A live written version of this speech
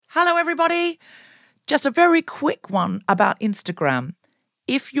Hello, everybody. Just a very quick one about Instagram.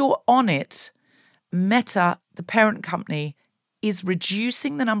 If you're on it, Meta, the parent company, is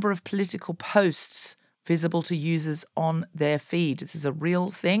reducing the number of political posts visible to users on their feed. This is a real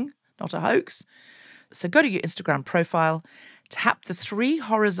thing, not a hoax. So go to your Instagram profile, tap the 3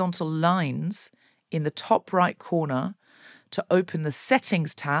 horizontal lines in the top right corner to open the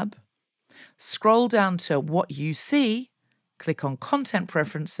Settings tab, scroll down to What You See, click on Content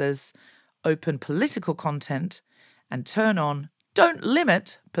Preferences, open Political Content, and turn on Don't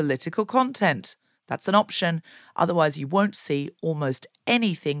Limit Political Content. That's an option. Otherwise, you won't see almost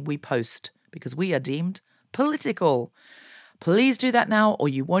anything we post because we are deemed political. Please do that now, or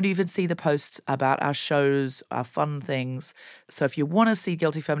you won't even see the posts about our shows, our fun things. So if you want to see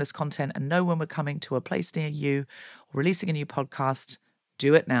Guilty Feminist content and know when we're coming to a place near you or releasing a new podcast,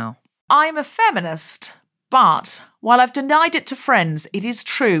 do it now. I'm a feminist, but while I've denied it to friends, it is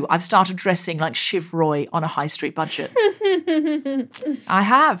true I've started dressing like Shiv Roy on a high street budget. I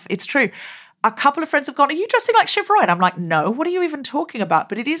have. It's true. A couple of friends have gone, are you dressing like Shiv Roy? And I'm like, no, what are you even talking about?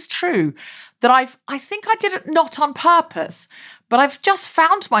 But it is true that I think I did it not on purpose, but I've just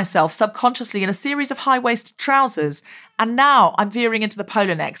found myself subconsciously in a series of high-waisted trousers, and now I'm veering into the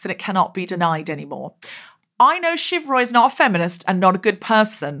polo necks and it cannot be denied anymore. I know Shiv Roy is not a feminist and not a good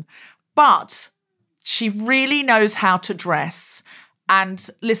person, but she really knows how to dress. And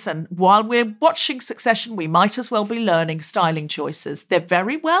listen, while we're watching Succession, we might as well be learning styling choices. They're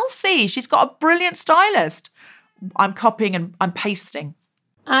very wealthy. She's got a brilliant stylist. I'm copying and I'm pasting.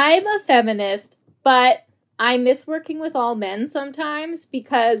 I'm a feminist, but I miss working with all men sometimes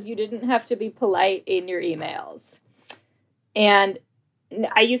because you didn't have to be polite in your emails. And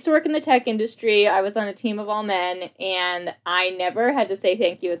I used to work in the tech industry. I was on a team of all men, and I never had to say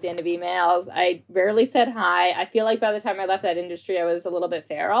thank you at the end of emails. I rarely said hi. I feel like by the time I left that industry, I was a little bit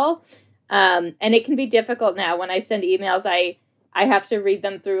feral. And it can be difficult now. When I send emails, I have to read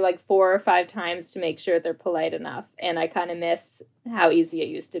them through like 4 or 5 times to make sure they're polite enough. And I kind of miss how easy it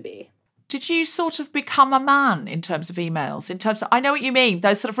used to be. Did you sort of become a man in terms of emails? In terms of, I know what you mean,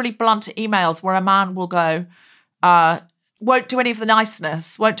 those sort of really blunt emails where a man will go, won't do any of the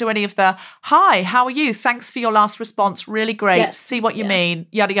niceness, won't do any of the, hi, how are you? Thanks for your last response. Really great. Yes. See what you mean.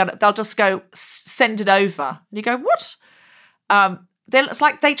 Yada, yada. They'll just go, send it over. And you go, what? It's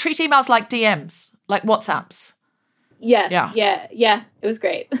like they treat emails like DMs, like WhatsApps. Yes. Yeah. It was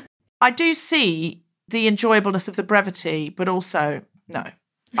great. I do see the enjoyableness of the brevity, but also, no,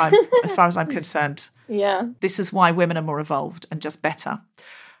 as far as I'm concerned. Yeah. This is why women are more evolved and just better.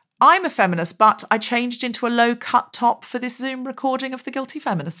 I'm a feminist, but I changed into a low-cut top for this Zoom recording of The Guilty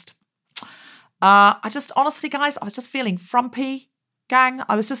Feminist. Honestly, guys, I was just feeling frumpy, gang.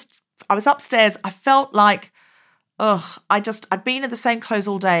 I was upstairs. I felt like, I'd been in the same clothes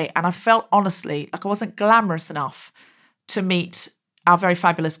all day, and I felt, honestly, like I wasn't glamorous enough to meet our very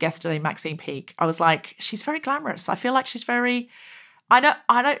fabulous guest today, Maxine Peake. I was like, she's very glamorous. I feel like she's very, I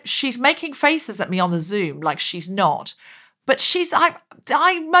know, she's making faces at me on the Zoom like she's not. But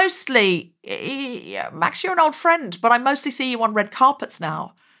I mostly, Max, you're an old friend, but I mostly see you on red carpets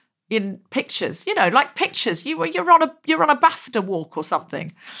now in pictures, like pictures. You're on a BAFTA walk or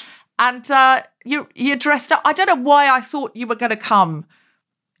something. And you're dressed up. I don't know why I thought you were going to come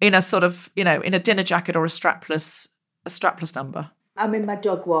in a sort of, in a dinner jacket or a strapless number. I'm in my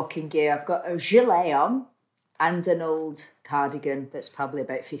dog walking gear. I've got a gilet on and an old cardigan that's probably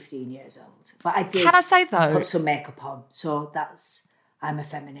about 15 years old. But I did put some makeup on, so I'm a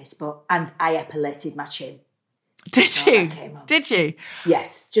feminist. And I epilated my chin. Did you? Did you?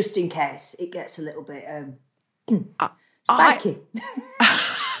 Yes, just in case it gets a little bit spiky.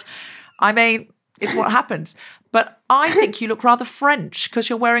 I mean, it's what happens. But I think you look rather French because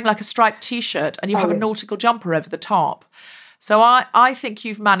you're wearing like a striped T-shirt and you have a nautical jumper over the top. So I think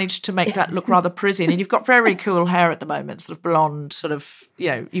you've managed to make that look rather Parisian, and you've got very cool hair at the moment, sort of blonde, sort of,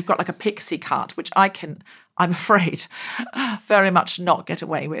 you've got like a pixie cut, which I'm afraid, very much not get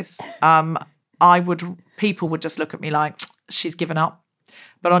away with. People would just look at me like, she's given up.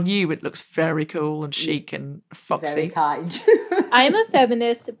 But on you, it looks very cool and chic and foxy. Very kind. I'm a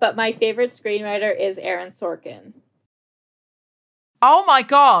feminist, but my favorite screenwriter is Aaron Sorkin. Oh my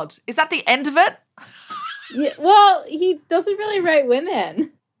God. Is that the end of it? Yeah, well, he doesn't really write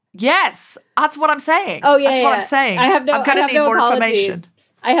women. Yes, that's what I'm saying. Oh, yeah, That's what I'm saying. I'm going to need more information.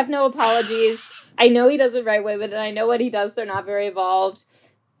 I have no apologies. I know he doesn't write women, and I know what he does. They're not very evolved.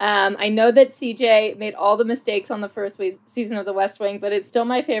 I know that CJ made all the mistakes on the first season of The West Wing, but it's still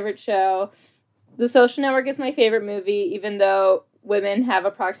my favorite show. The Social Network is my favorite movie, even though women have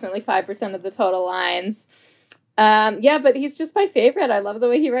approximately 5% of the total lines. Yeah, but he's just my favorite. I love the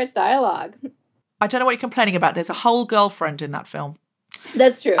way he writes dialogue. I don't know what you're complaining about. There's a whole girlfriend in that film.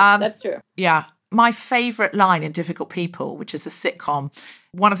 That's true. That's true. Yeah. My favourite line in Difficult People, which is a sitcom,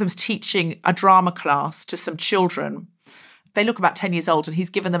 one of them's teaching a drama class to some children. They look about 10 years old, and he's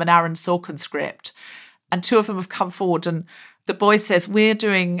given them an Aaron Sorkin script. And two of them have come forward, and the boy says, we're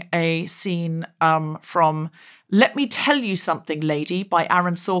doing a scene from Let Me Tell You Something, Lady by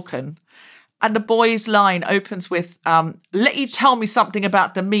Aaron Sorkin. And the boy's line opens with, let you tell me something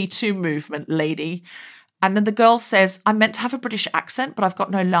about the Me Too movement, lady. And then the girl says, I'm meant to have a British accent, but I've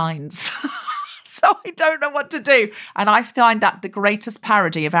got no lines. So I don't know what to do. And I find that the greatest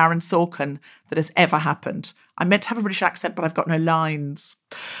parody of Aaron Sorkin that has ever happened. I'm meant to have a British accent, but I've got no lines.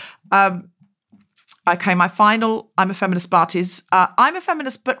 Okay, my final I'm a Feminist part is, I'm a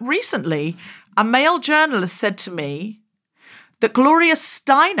feminist, but recently a male journalist said to me that Gloria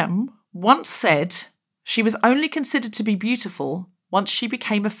Steinem once said she was only considered to be beautiful once she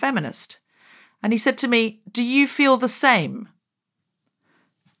became a feminist. And he said to me, do you feel the same?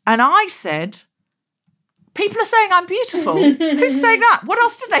 And I said, people are saying I'm beautiful. Who's saying that? What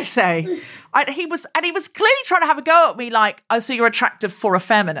else did they say? He was clearly trying to have a go at me like, oh, so you're attractive for a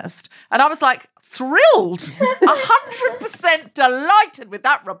feminist. And I was like, thrilled, 100% delighted with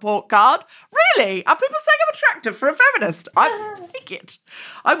that report card. Really? Are people saying I'm attractive for a feminist? I will take it.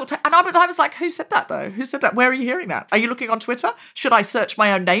 I will take. And I was like, who said that though? Who said that? Where are you hearing that? Are you looking on Twitter? Should I search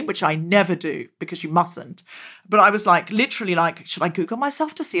my own name, which I never do because you mustn't? But I was like, literally like, should I Google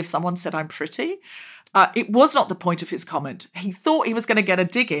myself to see if someone said I'm pretty? It was not the point of his comment. He thought he was going to get a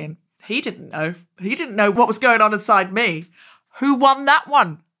dig in. He didn't know. He didn't know what was going on inside me. Who won that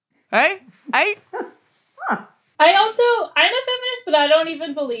one? Hey? I'm a feminist, but I don't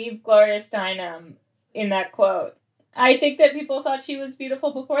even believe Gloria Steinem in that quote. I think that people thought she was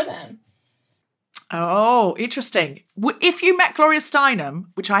beautiful before then. Oh, interesting. If you met Gloria Steinem,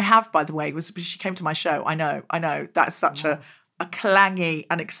 which I have, by the way, she came to my show. I know. That's such a clangy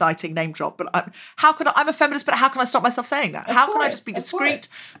and exciting name drop. But I'm a feminist, but how can I stop myself saying that? How can I just be discreet,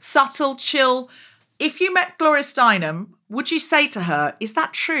 subtle, chill? If you met Gloria Steinem, would you say to her, is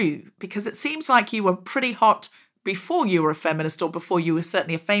that true? Because it seems like you were pretty hot before you were a feminist or before you were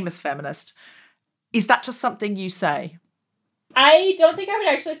certainly a famous feminist. Is that just something you say? I don't think I would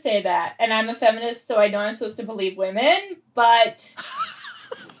actually say that. And I'm a feminist, so I know I'm supposed to believe women. But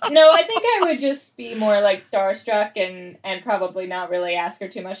no, I think I would just be more like starstruck and probably not really ask her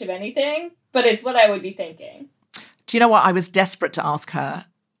too much of anything. But it's what I would be thinking. Do you know what? I was desperate to ask her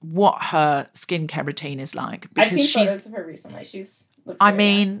what her skincare routine is like. Because I've seen photos of her recently.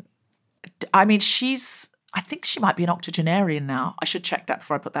 I think she might be an octogenarian now. I should check that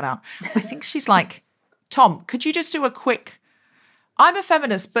before I put that out. I think she's like, Tom, could you just do a quick, I'm a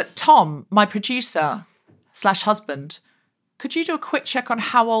feminist, but Tom, my producer / husband, could you do a quick check on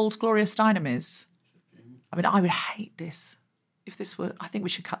how old Gloria Steinem is? I mean, I would hate this. If this were, I think we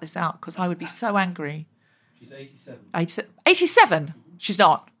should cut this out because I would be so angry. She's 87. 87? She's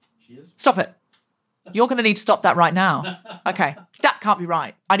not. She is. Stop it. You're going to need to stop that right now. Okay. That can't be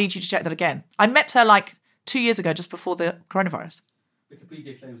right. I need you to check that again. I met her like 2 years ago, just before the coronavirus.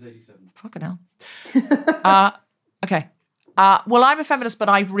 Wikipedia claims 87. Fucking hell. Okay. Well, I'm a feminist, but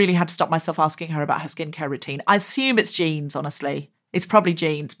I really had to stop myself asking her about her skincare routine. I assume it's genes, honestly. It's probably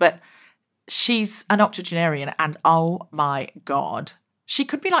genes, but she's an octogenarian and oh my God. She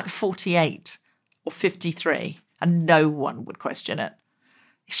could be like 48 or 53 and no one would question it.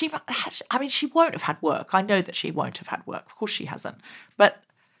 She won't have had work. I know that she won't have had work. Of course she hasn't. But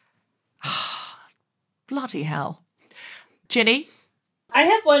bloody hell. Ginny? I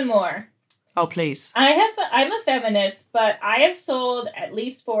have one more. Oh, please. I'm a feminist, but I have sold at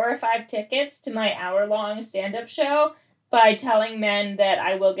least 4 or 5 tickets to my hour-long stand-up show by telling men that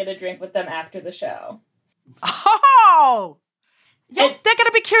I will get a drink with them after the show. Oh! They're going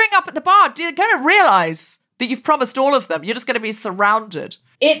to be queuing up at the bar. They're going to realise that you've promised all of them. You're just going to be surrounded.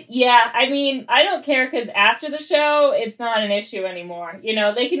 I mean, I don't care because after the show, it's not an issue anymore. You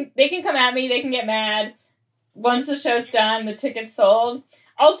know, they can come at me, they can get mad. Once the show's done, the ticket's sold.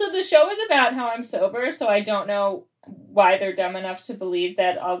 Also, the show is about how I'm sober, so I don't know why they're dumb enough to believe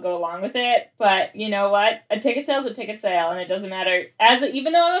that I'll go along with it. But you know what? A ticket sale is a ticket sale, and it doesn't matter.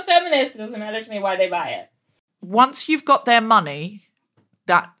 Even though I'm a feminist, it doesn't matter to me why they buy it. Once you've got their money,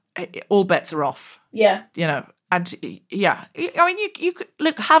 that all bets are off. Yeah. You know, and yeah. I mean, you could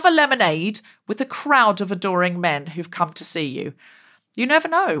look, have a lemonade with a crowd of adoring men who've come to see you. You never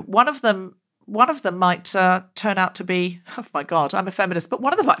know. One of them might turn out to be, oh my God, I'm a feminist, but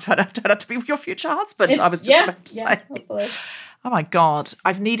one of them might turn out to be your future husband, I was just about to say. Hopefully. Oh my God.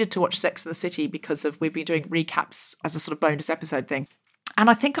 I've needed to watch Sex and the City because we've been doing recaps as a sort of bonus episode thing. And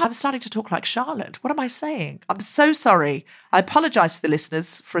I think I'm starting to talk like Charlotte. What am I saying? I'm so sorry. I apologise to the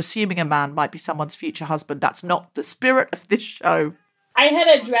listeners for assuming a man might be someone's future husband. That's not the spirit of this show. I had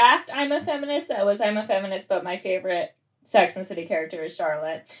a draft I'm a Feminist that was I'm a Feminist, but my favorite Sex and the City character is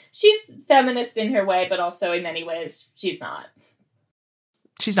Charlotte. She's feminist in her way, but also in many ways she's not.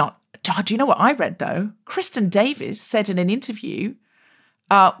 She's not. Do you know what I read, though? Kristen Davis said in an interview,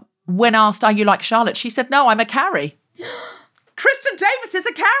 when asked, are you like Charlotte? She said, no, I'm a Carrie. Kristen Davis is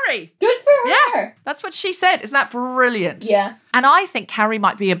a Carrie. Good for her. Yeah, that's what she said. Isn't that brilliant? Yeah. And I think Carrie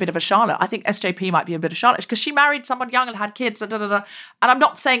might be a bit of a Charlotte. I think SJP might be a bit of Charlotte because she married someone young and had kids. And I'm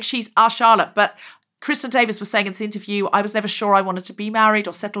not saying she's our Charlotte, but Kristen Davis was saying in this interview, I was never sure I wanted to be married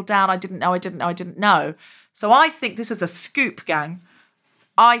or settle down. I didn't know. So I think this is a scoop, gang.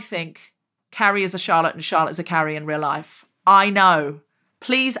 I think Carrie is a Charlotte and Charlotte is a Carrie in real life. I know.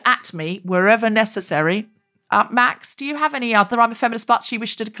 Please at me wherever necessary. Max, do you have any other I'm a Feminist buts you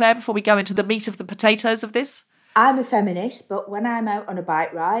wish to declare before we go into the meat of the potatoes of this? I'm a feminist, but when I'm out on a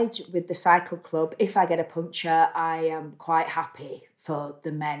bike ride with the cycle club, if I get a puncture, I am quite happy for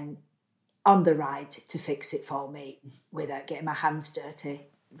the men on the ride to fix it for me without getting my hands dirty.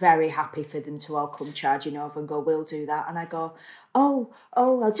 Very happy for them to all come charging over and go, we'll do that. And I go, oh,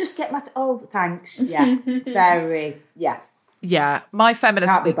 I'll just get thanks. Yeah, Yeah, my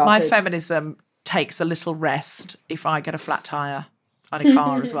feminism takes a little rest if I get a flat tyre on a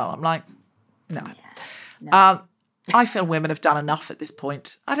car as well. I'm like, no. Yeah, no. I feel women have done enough at this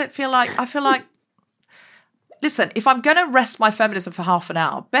point. I feel like, listen, if I'm going to rest my feminism for half an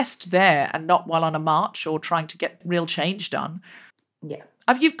hour, best there and not while on a march or trying to get real change done. Yeah.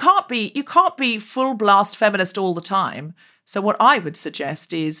 You can't be full blast feminist all the time. So what I would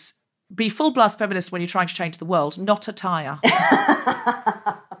suggest is be full blast feminist when you're trying to change the world, not a tyre.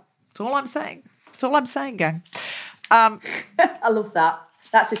 That's all I'm saying. That's all I'm saying, gang. I love that.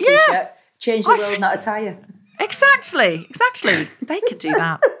 That's a t-shirt. Yeah. Change the world, not a tyre. Exactly. They could do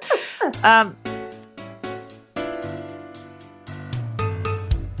that.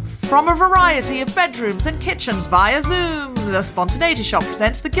 From a variety of bedrooms and kitchens via Zoom, the Spontaneity Shop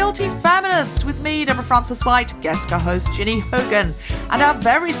presents The Guilty Feminist with me, Deborah Frances White, guest co-host Ginny Hogan, and our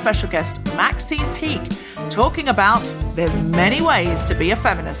very special guest, Maxine Peake, talking about there's many ways to be a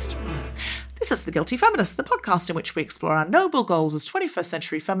feminist. This is The Guilty Feminist, the podcast in which we explore our noble goals as 21st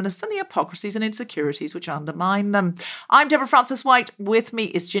century feminists and the hypocrisies and insecurities which undermine them. I'm Deborah Frances White, with me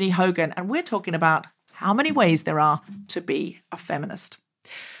is Ginny Hogan, and we're talking about how many ways there are to be a feminist.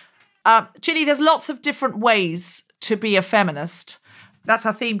 Ginny, there's lots of different ways to be a feminist. That's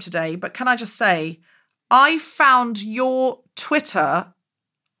our theme today. But can I just say, I found your Twitter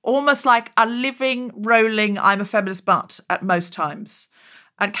almost like a living, rolling I'm a feminist butt at most times.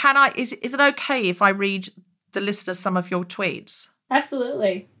 And is it okay if I read the listeners some of your tweets?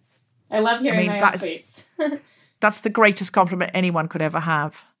 Absolutely. I love hearing my own tweets. That's the greatest compliment anyone could ever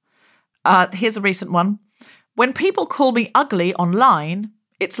have. Here's a recent one. When people call me ugly online,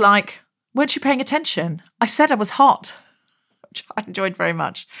 it's like, weren't you paying attention? I said I was hot, which I enjoyed very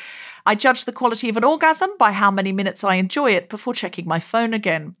much. I judge the quality of an orgasm by how many minutes I enjoy it before checking my phone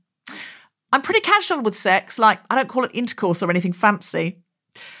again. I'm pretty casual with sex, like I don't call it intercourse or anything fancy.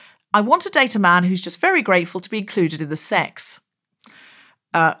 I want to date a man who's just very grateful to be included in the sex.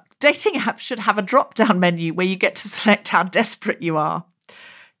 Dating apps should have a drop-down menu where you get to select how desperate you are.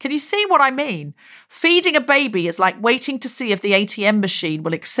 Can you see what I mean? Feeding a baby is like waiting to see if the ATM machine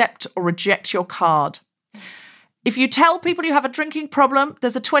will accept or reject your card. If you tell people you have a drinking problem,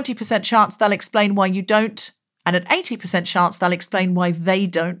 there's a 20% chance they'll explain why you don't, and an 80% chance they'll explain why they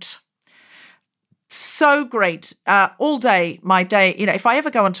don't. So great. All day, my day, if I ever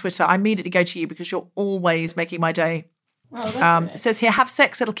go on Twitter, I immediately go to you because you're always making my day. Oh, it says here, have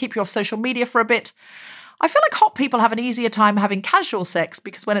sex, it'll keep you off social media for a bit. I feel like hot people have an easier time having casual sex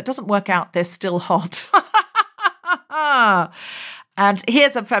because when it doesn't work out, they're still hot. And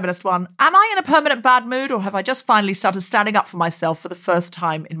here's a feminist one. Am I in a permanent bad mood or have I just finally started standing up for myself for the first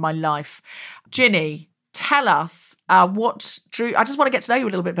time in my life? Ginny, tell us what drew... I just want to get to know you a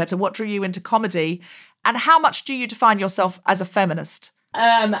little bit better. What drew you into comedy and how much do you define yourself as a feminist?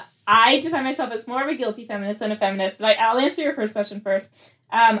 I define myself as more of a guilty feminist than a feminist, but I'll answer your first question first.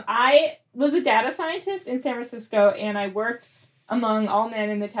 I was a data scientist in San Francisco, and I worked among all men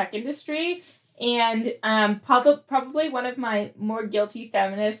in the tech industry. And probably one of my more guilty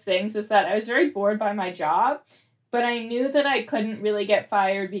feminist things is that I was very bored by my job, but I knew that I couldn't really get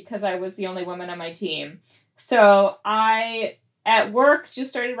fired because I was the only woman on my team. So I, at work, just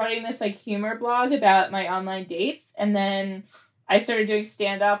started writing this humor blog about my online dates, and then I started doing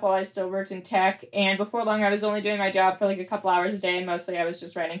stand-up while I still worked in tech, and before long I was only doing my job for like a couple hours a day, and mostly I was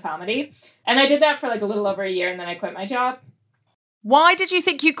just writing comedy. And I did that for like a little over a year, and then I quit my job. Why did you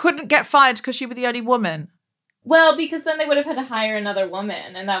think you couldn't get fired because you were the only woman? Well, because then they would have had to hire another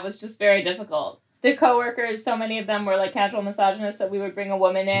woman, and that was just very difficult. The coworkers, so many of them were like casual misogynists that we would bring a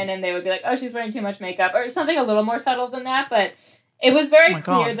woman in and they would be like, oh, she's wearing too much makeup, or something a little more subtle than that. But it was very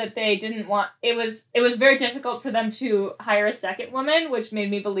clear that they didn't want, it was very difficult for them to hire a second woman, which made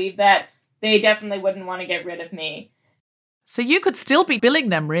me believe that they definitely wouldn't want to get rid of me. So you could still be billing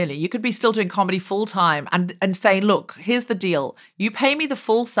them, really. You could be still doing comedy full time and saying, look, here's the deal. You pay me the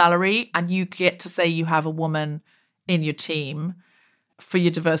full salary and you get to say you have a woman in your team for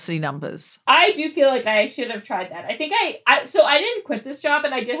your diversity numbers. I do feel like I should have tried that. I think so I didn't quit this job,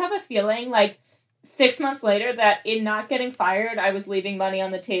 and I did have a feeling like 6 months later that in not getting fired, I was leaving money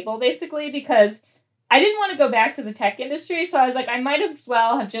on the table, basically, because I didn't want to go back to the tech industry. So I was like, I might as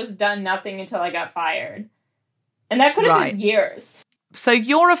well have just done nothing until I got fired. And that could have been years. So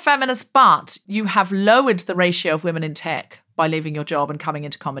you're a feminist, but you have lowered the ratio of women in tech by leaving your job and coming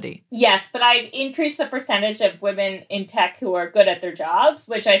into comedy. Yes, but I've increased the percentage of women in tech who are good at their jobs,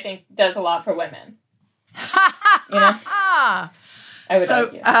 which I think does a lot for women. You know? I would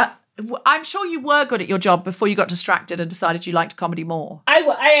argue. I'm sure you were good at your job before you got distracted and decided you liked comedy more. I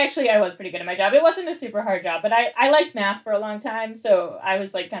was pretty good at my job. It wasn't a super hard job, but I liked math for a long time, so I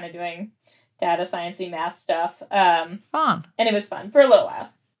was like kind of doing data science-y math stuff. Fun. And it was fun for a little while.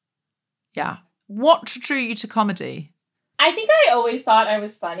 Yeah. What drew you to comedy? I think I always thought I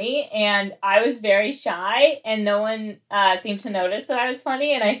was funny, and I was very shy, and no one seemed to notice that I was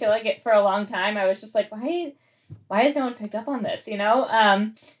funny, and I feel like for a long time I was just like, why has no one picked up on this, you know?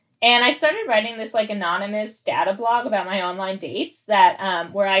 And I started writing this like anonymous data blog about my online dates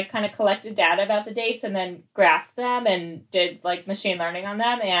that where I kind of collected data about the dates and then graphed them and did like machine learning on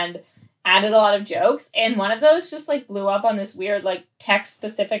them and added a lot of jokes, and one of those just like blew up on this weird like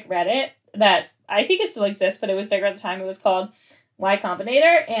tech-specific Reddit that I think it still exists, but it was bigger at the time. It was called Y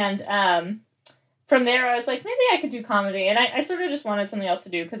Combinator. And from there, I was like, maybe I could do comedy. And I sort of just wanted something else to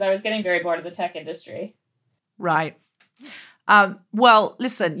do because I was getting very bored of the tech industry. Right. Well,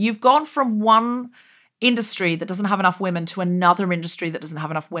 listen, you've gone from one industry that doesn't have enough women to another industry that doesn't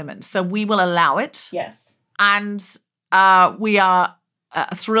have enough women. So we will allow it. Yes. And we are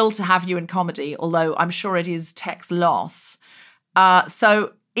thrilled to have you in comedy, although I'm sure it is tech's loss.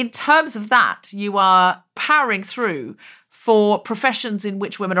 So in terms of that, you are powering through for professions in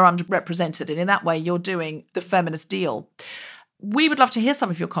which women are underrepresented. And in that way, you're doing the feminist deal. We would love to hear some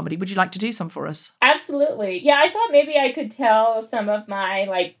of your comedy. Would you like to do some for us? Absolutely. Yeah, I thought maybe I could tell some of my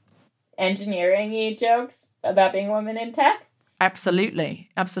like engineering-y jokes about being a woman in tech.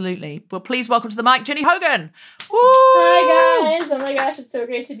 Absolutely. Absolutely. Well, please welcome to the mic, Ginny Hogan. Woo! Hi, guys. Oh my gosh, it's so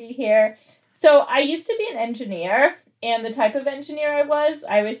great to be here. So I used to be an engineer. And the type of engineer I was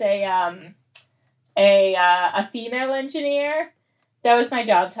a female engineer. That was my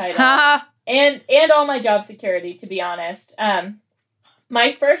job title. and all my job security, to be honest.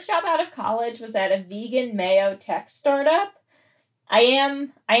 My first job out of college was at a vegan mayo tech startup. I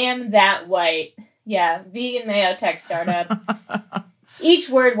am that white. Yeah, vegan mayo tech startup. Each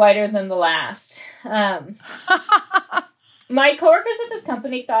word whiter than the last. My coworkers at this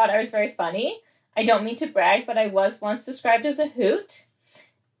company thought I was very funny. I don't mean to brag, but I was once described as a hoot.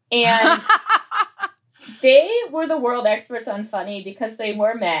 And they were the world experts on funny because they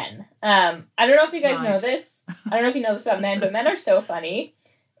were men. I don't know if you guys know this. I don't know if you know this about men, but men are so funny.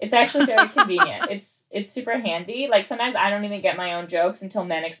 It's actually very convenient. It's super handy. Like sometimes I don't even get my own jokes until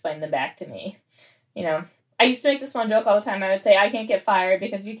men explain them back to me. You know, I used to make this one joke all the time. I would say, I can't get fired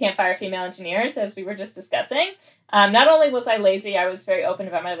because you can't fire female engineers, as we were just discussing. Not only was I lazy, I was very open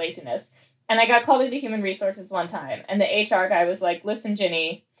about my laziness. And I got called into human resources one time. And the HR guy was like, listen,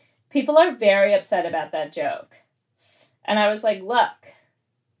 Ginny, people are very upset about that joke. And I was like, look,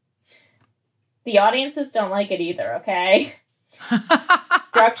 the audiences don't like it either, okay?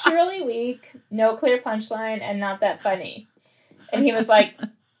 Structurally weak, no clear punchline, and not that funny. And he was like,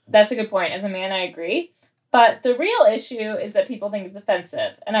 that's a good point. As a man, I agree. But the real issue is that people think it's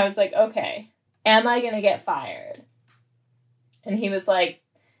offensive. And I was like, okay, am I going to get fired? And he was like,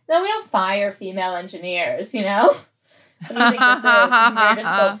 no, we don't fire female engineers, you know? What do you think this is? It's very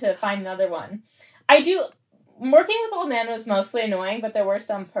difficult to find another one. Working with old men was mostly annoying, but there were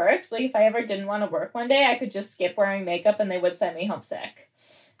some perks. Like, if I ever didn't want to work one day, I could just skip wearing makeup and they would send me home sick.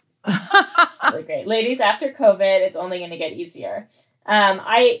 It's really great. Ladies, after COVID, it's only going to get easier.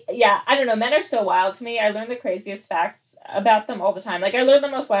 I don't know. Men are so wild to me. I learn the craziest facts about them all the time. Like, I learned the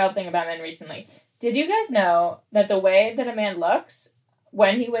most wild thing about men recently. Did you guys know that the way that a man looks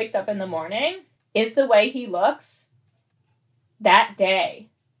when he wakes up in the morning is the way he looks that day?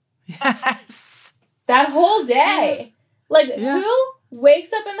 Yes. That whole day. Like, who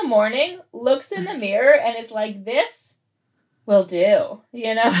wakes up in the morning, looks in the mirror, and is like, this will do,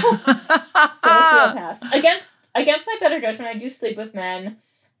 you know? Sociopaths. Against my better judgment, I do sleep with men.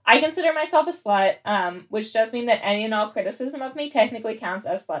 I consider myself a slut, which does mean that any and all criticism of me technically counts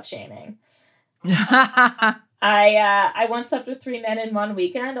as slut shaming. I once slept with 3 men in one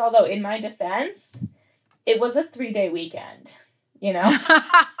weekend, although in my defense, it was a 3-day weekend, you know?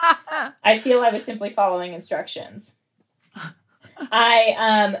 I feel I was simply following instructions.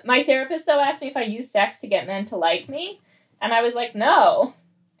 My therapist, though, asked me if I use sex to get men to like me, and I was like, no,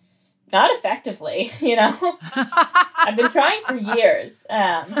 not effectively, you know? I've been trying for years.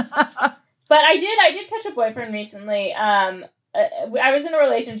 But I did catch a boyfriend recently. I was in a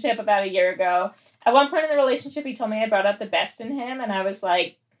relationship about a year ago. At one point in the relationship, he told me I brought out the best in him, and I was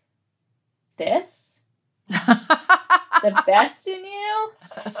like, this? The best in you?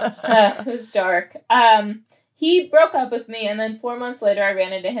 It was dark. He broke up with me, and then 4 months later, I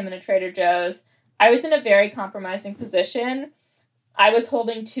ran into him in a Trader Joe's. I was in a very compromising position. I was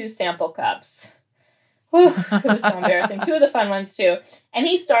holding 2 sample cups. Whew, it was so embarrassing. 2 of the fun ones, too. And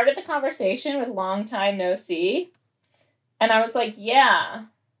he started the conversation with long time no see. And I was like, yeah,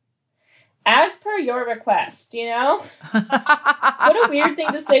 as per your request, you know? What a weird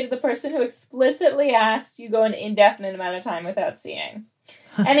thing to say to the person who explicitly asked you go an indefinite amount of time without seeing.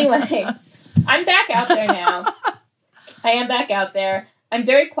 Anyway, I'm back out there now. I am back out there. I'm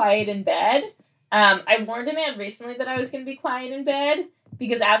very quiet in bed. I warned a man recently that I was going to be quiet in bed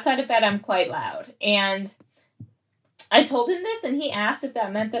because outside of bed, I'm quite loud. And I told him this, and he asked if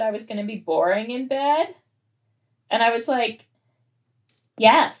that meant that I was going to be boring in bed. And I was like,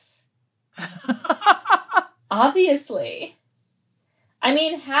 yes. Obviously. I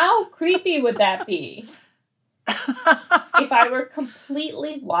mean, how creepy would that be? If I were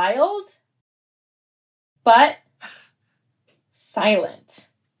completely wild, but silent.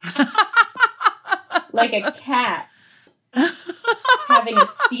 Like a cat having a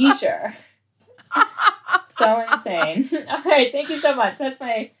seizure. So insane. All right, thank you so much. That's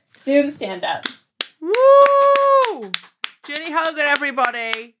my Zoom stand-up. Woo! Ginny Hogan,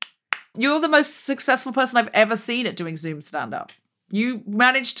 everybody. You're the most successful person I've ever seen at doing Zoom stand-up. You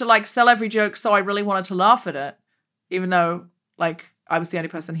managed to, sell every joke, so I really wanted to laugh at it, even though, I was the only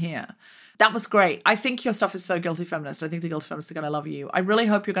person here. That was great. I think your stuff is so Guilty Feminist. I think the Guilty Feminists are going to love you. I really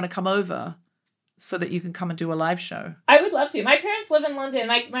hope you're going to come over so that you can come and do a live show. I would love to. My parents live in London.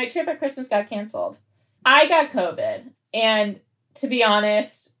 My trip at Christmas got canceled. I got COVID. And to be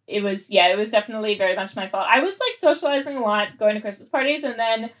honest, it was definitely very much my fault. I was socializing a lot, going to Christmas parties, and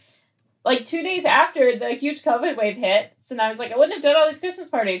then 2 days after the huge COVID wave hit, so now I was like, I wouldn't have done all these Christmas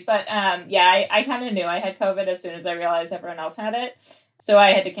parties. But I kind of knew I had COVID as soon as I realized everyone else had it. So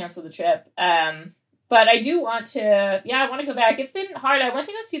I had to cancel the trip. But I do want to, I want to go back. It's been hard. I went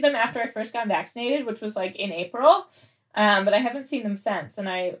to go see them after I first got vaccinated, which was in April. But I haven't seen them since, and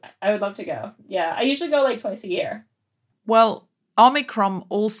I would love to go. Yeah, I usually go twice a year. Well, Omicron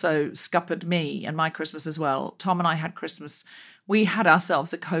also scuppered me and my Christmas as well. Tom and I had Christmas. We had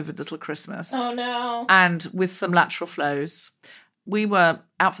ourselves a COVID little Christmas. Oh, no. And with some lateral flows. We were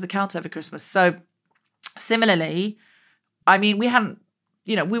out for the count over Christmas. So similarly, I mean, we hadn't,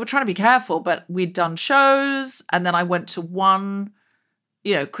 we were trying to be careful, but we'd done shows. And then I went to one,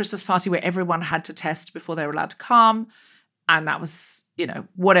 Christmas party where everyone had to test before they were allowed to come. And that was,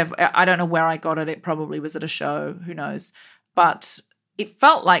 whatever. I don't know where I got it. It probably was at a show. Who knows? But it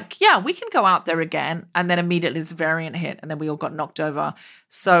felt like, we can go out there again. And then immediately this variant hit and then we all got knocked over.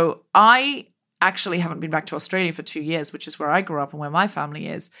 So I actually haven't been back to Australia for 2 years, which is where I grew up and where my family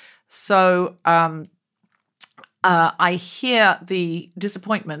is. So I hear the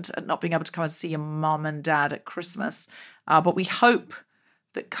disappointment at not being able to come and see your mom and dad at Christmas. But we hope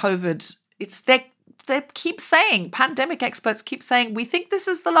that COVID, they keep saying, pandemic experts keep saying, we think this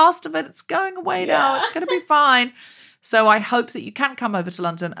is the last of it. It's going away now. It's going to be fine. So I hope that you can come over to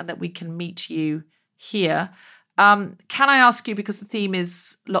London and that we can meet you here. Can I ask you, because the theme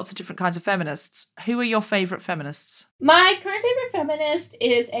is lots of different kinds of feminists, who are your favourite feminists? My current favourite feminist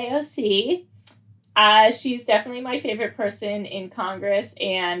is AOC. She's definitely my favorite person in Congress,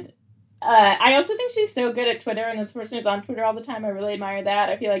 and I also think she's so good at Twitter, and as a person who's on Twitter all the time, I really admire that.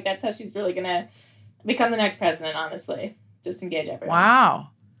 I feel like that's how she's really going to become the next president, honestly. Just engage everyone. Wow.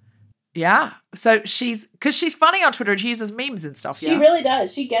 Yeah. So because she's funny on Twitter and she uses memes and stuff. She really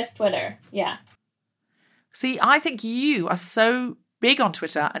does. She gets Twitter. Yeah. See, I think you are so big on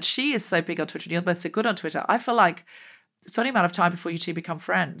Twitter and she is so big on Twitter and you're both so good on Twitter, I feel like it's only a matter of time before you two become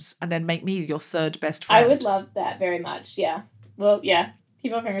friends and then make me your third best friend. I would love that very much, yeah. Well, yeah,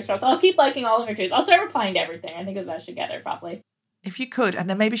 keep my fingers crossed. I'll keep liking all of her tweets. I'll start replying to everything. I think that should get her, probably. If you could, and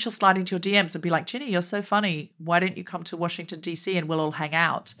then maybe she'll slide into your DMs and be like, Ginny, you're so funny. Why don't you come to Washington, D.C. and we'll all hang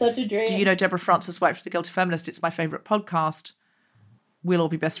out? Such a dream. Do you know Deborah Francis White for The Guilty Feminist? It's my favourite podcast. We'll all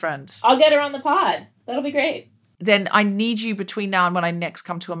be best friends. I'll get her on the pod. That'll be great. Then I need you between now and when I next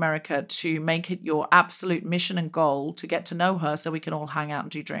come to America to make it your absolute mission and goal to get to know her so we can all hang out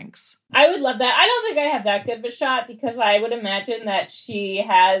and do drinks. I would love that. I don't think I have that good of a shot because I would imagine that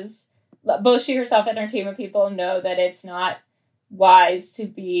both she herself and entertainment people know that it's not wise to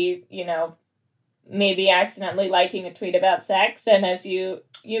be, maybe accidentally liking a tweet about sex. And as you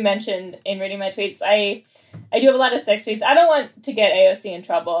mentioned in reading my tweets, I do have a lot of sex tweets. I don't want to get AOC in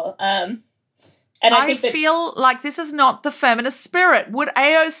trouble. And I feel like this is not the feminist spirit. Would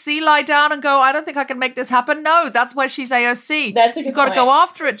AOC lie down and go, I don't think I can make this happen? No, that's why she's AOC. That's a good You've got point. to go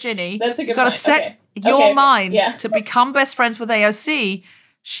after it, Ginny. That's a good You've got to set your mind to become best friends with AOC.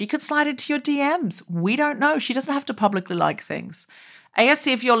 She could slide into your DMs. We don't know. She doesn't have to publicly like things.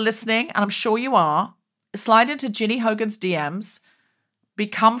 AOC, if you're listening, and I'm sure you are, slide into Ginny Hogan's DMs,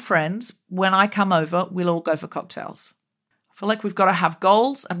 become friends. When I come over, we'll all go for cocktails. I feel like we've got to have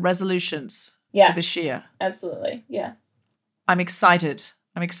goals and resolutions for this year. Absolutely. Yeah. I'm excited,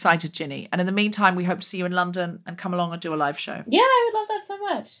 Ginny. And in the meantime, we hope to see you in London and come along and do a live show. Yeah, I would love that so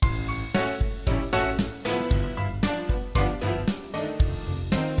much.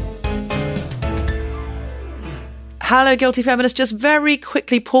 Hello, Guilty Feminist. Just very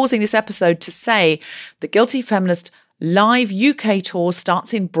quickly pausing this episode to say the Guilty Feminist live UK tour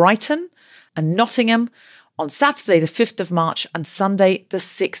starts in Brighton and Nottingham on Saturday, the 5th of March and Sunday, the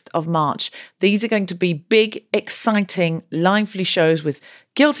 6th of March. These are going to be big, exciting, lively shows with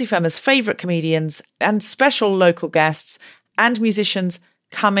Guilty Feminist's favourite comedians and special local guests and musicians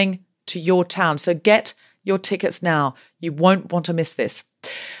coming to your town. So get your tickets now. You won't want to miss this.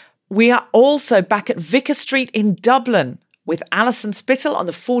 We are also back at Vicar Street in Dublin with Alison Spittle on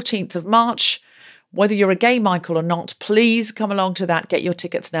the 14th of March. Whether you're a gay Michael or not, please come along to that. Get your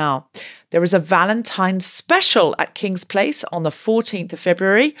tickets now. There is a Valentine's special at King's Place on the 14th of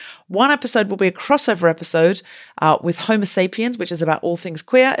February. One episode will be a crossover episode with Homo Sapiens, which is about all things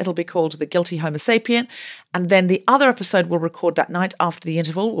queer. It'll be called The Guilty Homo Sapien. And then the other episode we'll record that night after the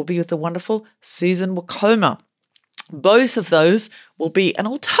interval will be with the wonderful Susan Wacoma. Both of those will be an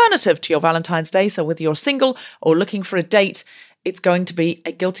alternative to your Valentine's Day. So whether you're single or looking for a date, it's going to be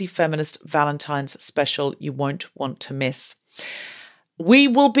a Guilty Feminist Valentine's special you won't want to miss. We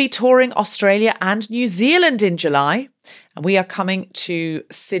will be touring Australia and New Zealand in July. And we are coming to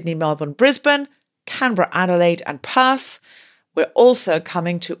Sydney, Melbourne, Brisbane, Canberra, Adelaide and Perth. We're also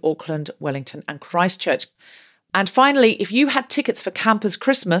coming to Auckland, Wellington and Christchurch. And finally, if you had tickets for Campers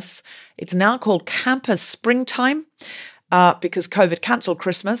Christmas, it's now called Campers Springtime because COVID cancelled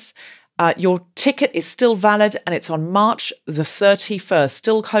Christmas. Your ticket is still valid and it's on March the 31st,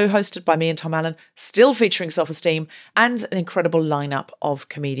 still co-hosted by me and Tom Allen, still featuring Self-Esteem and an incredible lineup of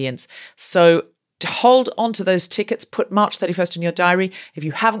comedians. So to hold on to those tickets, put March 31st in your diary. If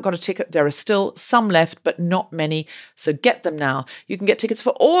you haven't got a ticket, there are still some left, but not many. So get them now. You can get tickets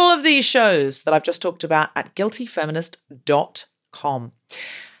for all of these shows that I've just talked about at guiltyfeminist.com.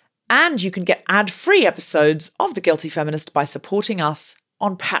 And you can get ad-free episodes of The Guilty Feminist by supporting us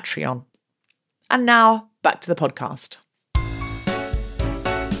on Patreon. And now, back to the podcast.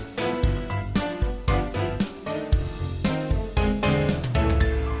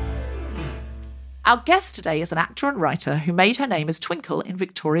 Our guest today is an actor and writer who made her name as Twinkle in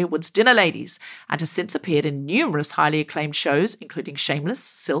Victoria Wood's Dinner Ladies and has since appeared in numerous highly acclaimed shows, including Shameless,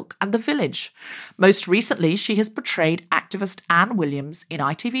 Silk and The Village. Most recently, she has portrayed activist Anne Williams in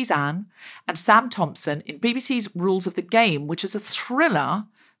ITV's Anne and Sam Thompson in BBC's Rules of the Game, which is a thriller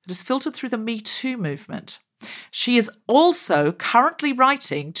that has filtered through the Me Too movement. She is also currently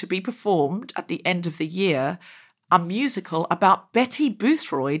writing, to be performed at the end of the year, a musical about Betty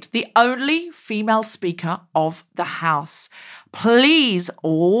Boothroyd, the only female speaker of the House. Please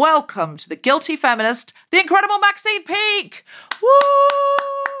welcome to The Guilty Feminist, the incredible Maxine Peake.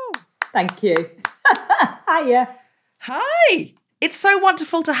 Woo! Thank you. Hiya. Hi. It's so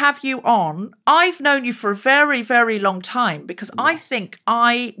wonderful to have you on. I've known you for a very, very long time because I think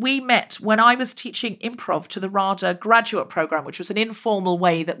we met when I was teaching improv to the RADA graduate programme, which was an informal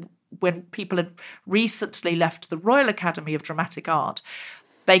way that when people had recently left the Royal Academy of Dramatic Art,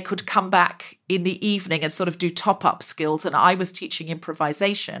 they could come back in the evening and sort of do top-up skills. And I was teaching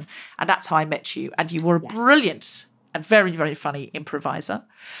improvisation, and that's how I met you. And you were a brilliant and very, very funny improviser.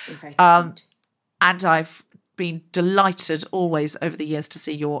 Very kind. And I've been delighted always over the years to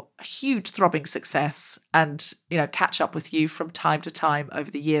see your huge throbbing success and, catch up with you from time to time over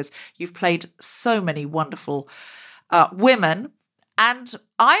the years. You've played so many wonderful women. And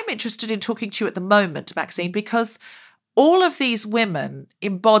I'm interested in talking to you at the moment, Maxine, because all of these women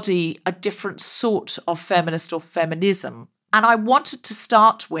embody a different sort of feminist or feminism. And I wanted to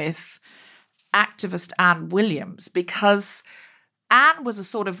start with activist Anne Williams, because Anne was a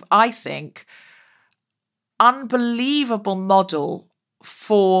sort of, I think, unbelievable model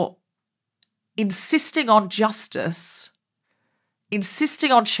for insisting on justice,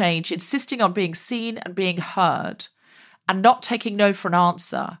 insisting on change, insisting on being seen and being heard, and not taking no for an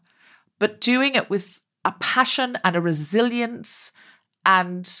answer, but doing it with a passion and a resilience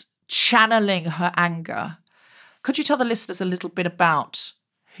and channeling her anger. Could you tell the listeners a little bit about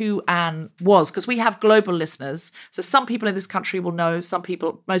who Anne was? Because we have global listeners, so some people in this country will know,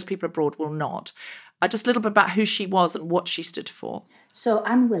 most people abroad will not. Just a little bit about who she was and what she stood for. So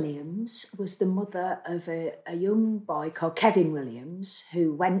Anne Williams was the mother of a young boy called Kevin Williams,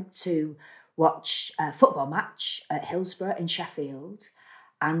 who went to watch a football match at Hillsborough in Sheffield,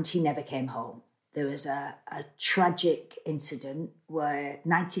 and he never came home. There was a tragic incident where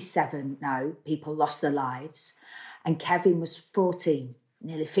 97 now people lost their lives, and Kevin was 14,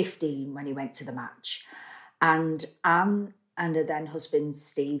 nearly 15 when he went to the match. And Anne and her then husband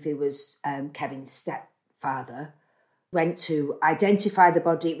Steve, who was Kevin's stepfather, went to identify the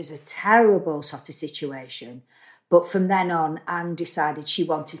body. It was a terrible sort of situation. But from then on, Anne decided she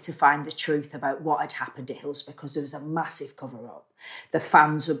wanted to find the truth about what had happened at Hillsborough, because there was a massive cover-up. The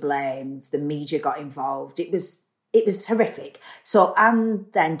fans were blamed, the media got involved. It was horrific. So Anne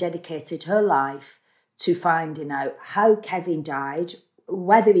then dedicated her life to finding out how Kevin died,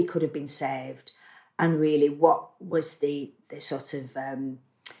 whether he could have been saved, and really what was the sort of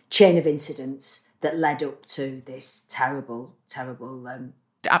chain of incidents that led up to this terrible absolute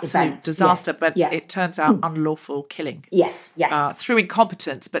event. Disaster, Yes. but it turns out unlawful killing. Yes. Through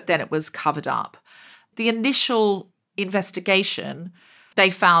incompetence, but then it was covered up. The initial investigation, they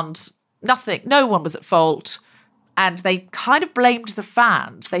found nothing, no one was at fault, and they kind of blamed the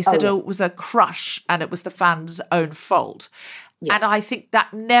fans. They said, it was a crush and it was the fans' own fault. Yeah. And I think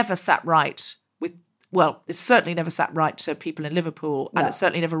that never sat right it certainly never sat right to people in Liverpool, and it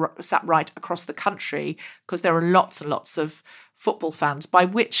certainly never sat right across the country, because there are lots and lots of football fans, by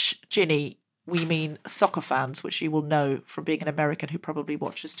which, Ginny, we mean soccer fans, which you will know from being an American who probably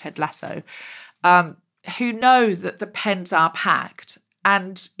watches Ted Lasso, who know that the pens are packed,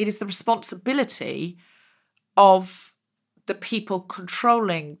 and it is the responsibility of the people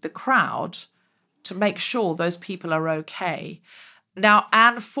controlling the crowd to make sure those people are okay. Now,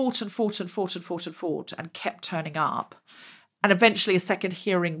 Anne fought and kept turning up. And eventually a second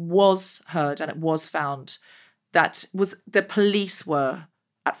hearing was heard, and it was found that the police were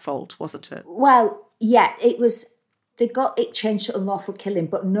at fault, wasn't it? Well, yeah, it was. They got it changed to unlawful killing,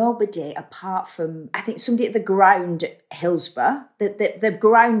 but nobody apart from, I think, somebody at the ground at Hillsborough. The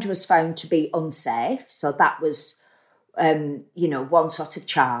ground was found to be unsafe, so that was, one sort of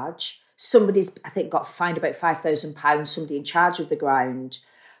charge. Somebody's, I think, got fined about £5,000, somebody in charge of the ground.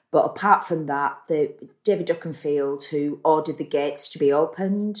 But apart from that, David Duckenfield, who ordered the gates to be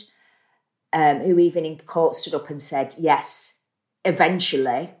opened, who even in court stood up and said, yes,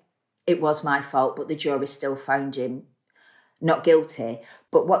 eventually it was my fault, but the jury still found him not guilty.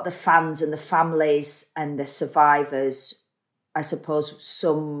 But what the fans and the families and the survivors, I suppose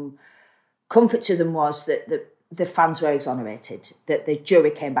some comfort to them was that the fans were exonerated, that the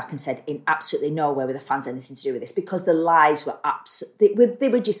jury came back and said in absolutely no way were the fans anything to do with this, because the lies were they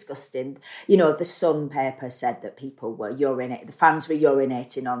were disgusting. The Sun paper said that people were urinating, the fans were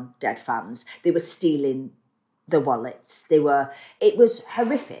urinating on dead fans. They were stealing the wallets. It was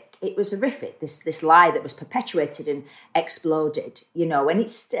horrific. It was horrific, this lie that was perpetuated and exploded, and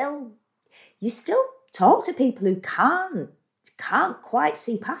it's still, you still talk to people who can't quite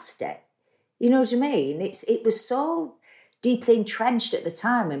see past it. You know what I mean? It was so deeply entrenched at the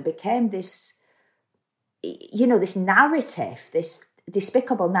time and became this, this narrative, this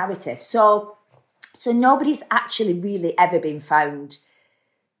despicable narrative. So nobody's actually really ever been found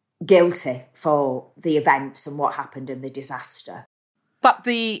guilty for the events and what happened and the disaster. But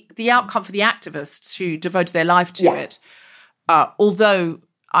the outcome for the activists who devoted their life to it, although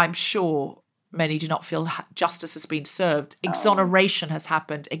I'm sure many do not feel justice has been served, exoneration has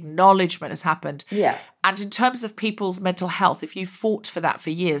happened, acknowledgement has happened. Yeah. And in terms of people's mental health, if you fought for that for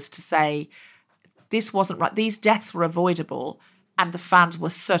years to say, this wasn't right, these deaths were avoidable, and the fans were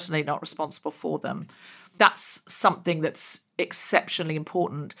certainly not responsible for them, that's something that's exceptionally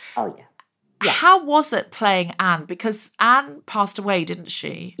important. Oh, yeah. How was it playing Anne? Because Anne passed away, didn't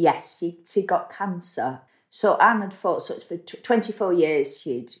she? Yes, she got cancer. So Anne had fought for 24 years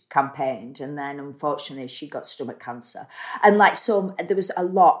she'd campaigned, and then unfortunately she got stomach cancer. And there was a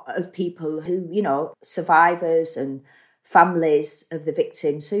lot of people who, survivors and families of the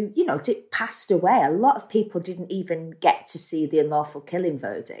victims who, passed away. A lot of people didn't even get to see the unlawful killing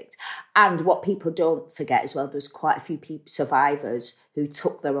verdict. And what people don't forget as well, there's quite a few survivors who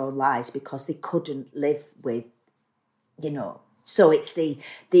took their own lives because they couldn't live with, So it's the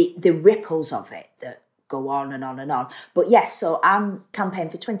ripples of it that go on and on and on. But yes, so Anne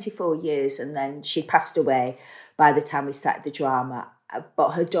campaigned for 24 years and then she passed away by the time we started the drama.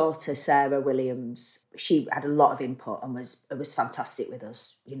 But her daughter, Sarah Williams, she had a lot of input and was fantastic with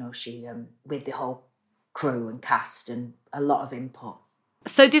us. She with the whole crew and cast and a lot of input.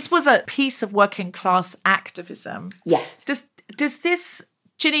 So this was a piece of working class activism. Yes. Does this,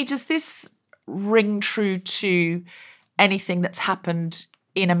 Ginny, ring true to anything that's happened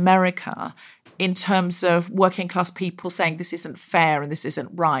in America in terms of working class people saying this isn't fair and this isn't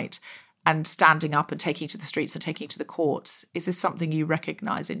right, and standing up and taking to the streets and taking to the courts? Is this something you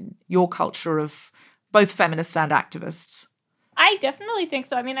recognise in your culture of both feminists and activists? I definitely think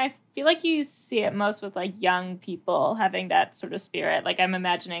so. I mean, I feel like you see it most with young people having that sort of spirit. I'm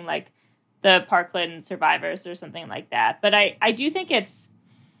imagining the Parkland survivors or something like that. But I do think it's,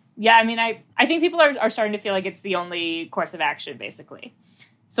 I think people are starting to feel like it's the only course of action, basically.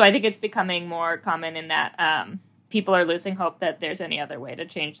 So I think it's becoming more common in that people are losing hope that there's any other way to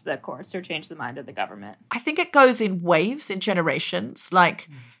change the course or change the mind of the government. I think it goes in waves, in generations.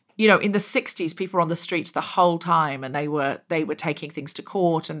 In the 60s, people were on the streets the whole time and they were taking things to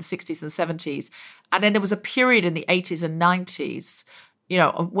court, in the 60s and 70s. And then there was a period in the 80s and 90s,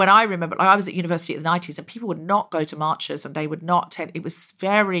 when I remember, I was at university in the 90s and people would not go to marches and they would not it was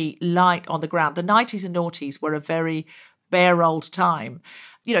very light on the ground. The 90s and noughties were a very bare old time.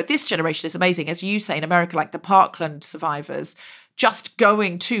 This generation is amazing. As you say, in America, the Parkland survivors, just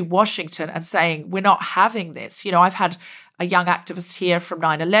going to Washington and saying, we're not having this. I've had a young activist here from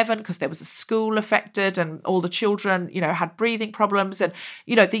 9/11 because there was a school affected and all the children, had breathing problems. And,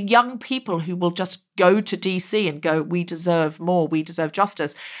 the young people who will just go to DC and go, we deserve more, we deserve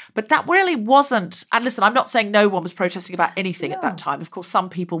justice. But that really wasn't, and listen, I'm not saying no one was protesting about anything at that time. Of course, some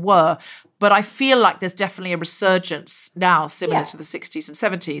people were. But I feel like there's definitely a resurgence now similar to the 60s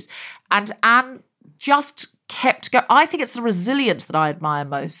and 70s. And Anne just kept going. I think it's the resilience that I admire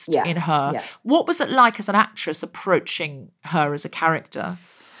most in her. Yeah. What was it like as an actress approaching her as a character?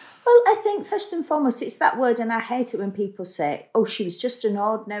 Well, I think first and foremost, it's that word, and I hate it when people say, oh, she was just an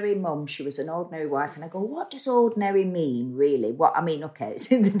ordinary mum, she was an ordinary wife. And I go, what does ordinary mean, really? Okay,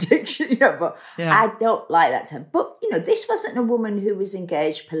 it's in the dictionary, but I don't like that term. But, this wasn't a woman who was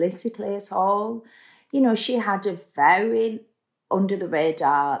engaged politically at all. She had a very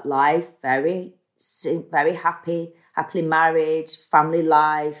under-the-radar life, very happily married, family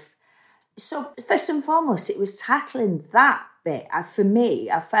life. So first and foremost, it was tackling that bit. For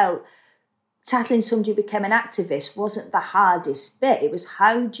me, I felt tackling somebody who became an activist wasn't the hardest bit. It was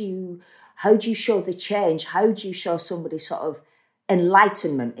how do you show the change? How do you show somebody sort of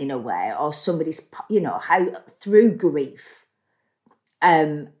enlightenment in a way, or somebody's how through grief,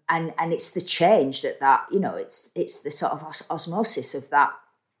 and it's the change that it's the sort of osmosis of that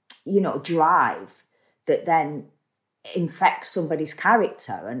drive that then infects somebody's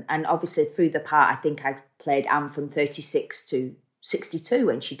character. And obviously through the part, I think I played Anne from 36 to 62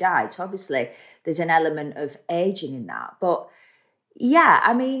 when she died. So obviously there's an element of aging in that. But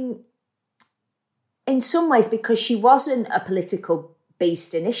in some ways, because she wasn't a political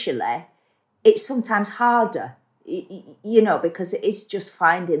beast initially, it's sometimes harder, because it is just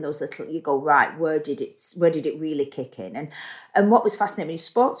finding those little, you go, right, where did it really kick in? And what was fascinating, when you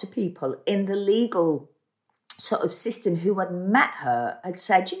spoke to people in the legal sort of system who had met her, had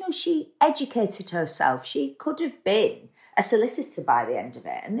said, she educated herself. She could have been a solicitor by the end of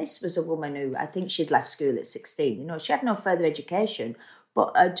it. And this was a woman who, I think she'd left school at 16. She had no further education,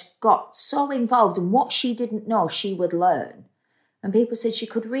 but had got so involved in what she didn't know she would learn. And people said she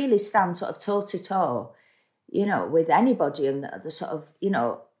could really stand sort of toe-to-toe, with anybody in the sort of,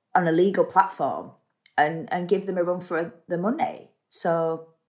 on a legal platform and give them a run for the money. So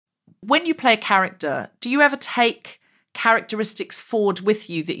when you play a character, do you ever take characteristics forward with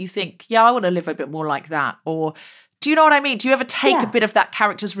you that you think, I want to live a bit more like that? Or do you know what I mean? Do you ever take a bit of that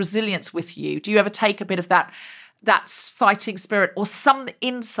character's resilience with you? Do you ever take a bit of that fighting spirit or some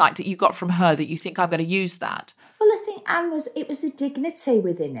insight that you got from her that you think, I'm going to use that? Well, I think think it was a dignity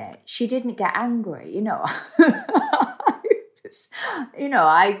within it. She didn't get angry, you know.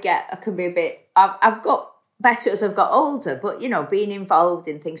 I can be a bit, I've got better as I've got older, but, you know, being involved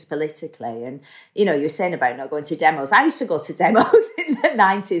in things politically and, you know, you're saying about not going to demos. I used to go to demos in the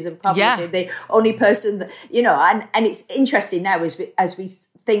 90s and probably the only person that, you know, and it's interesting now as we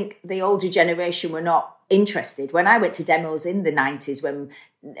think the older generation were not interested. When I went to demos in the 90s when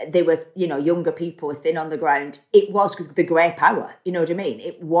they were, you know, younger people were thin on the ground, it was the grey power, you know what I mean?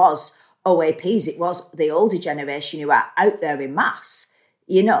 It was OAPs, it was the older generation who are out there in mass.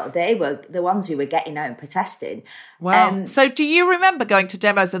 You know, they were the ones who were getting out and protesting. Wow. So do you remember going to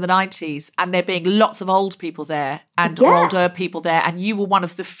demos in the 90s and there being lots of old people there and older people there and you were one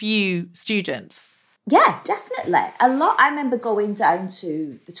of the few students? Yeah, definitely. A lot. I remember going down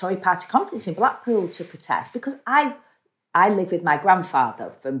to the Tory Party conference in Blackpool to protest because I lived with my grandfather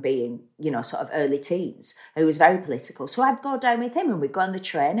from being, you know, sort of early teens, who was very political. So I'd go down with him and we'd go on the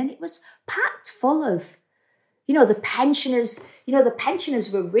train and it was packed full of, you know, the pensioners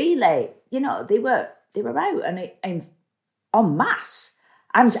were really, you know, they were out and en masse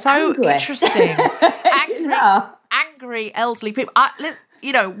and so angry. Interesting. Angry elderly people.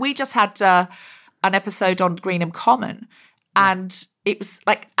 You know, we just had an episode on Greenham Common and it was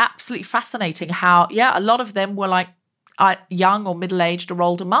like absolutely fascinating how, a lot of them were like young or middle-aged or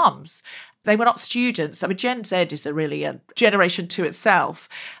older mums. They were not students. I mean, Gen Z is really a generation to itself.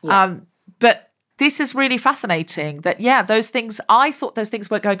 Yeah. But this is really fascinating that, those things, I thought those things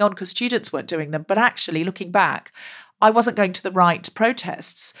weren't going on because students weren't doing them. But actually, looking back, I wasn't going to the right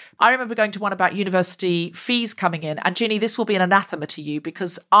protests. I remember going to one about university fees coming in. And Ginny, this will be an anathema to you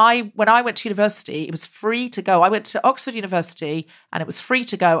because when I went to university, it was free to go. I went to Oxford University and it was free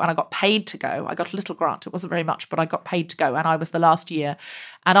to go and I got paid to go. I got a little grant. It wasn't very much, but I got paid to go. And I was the last year.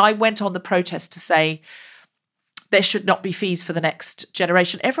 And I went on the protest to say, there should not be fees for the next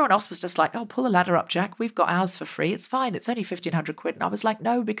generation. Everyone else was just like, oh, pull the ladder up, Jack. We've got ours for free. It's fine. It's only 1,500 quid. And I was like,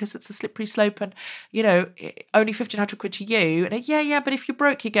 no, because it's a slippery slope and, you know, only 1,500 quid to you. And but if you're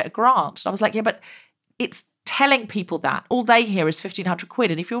broke, you get a grant. And I was like, but it's telling people that. All they hear is 1,500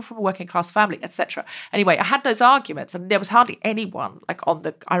 quid. And if you're from a working class family, etc. Anyway, I had those arguments and there was hardly anyone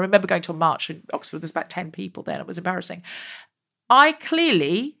I remember going to a march in Oxford. There's about 10 people there and it was embarrassing. I've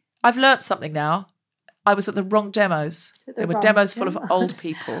learnt something now. I was at the wrong demos. There were demos full of old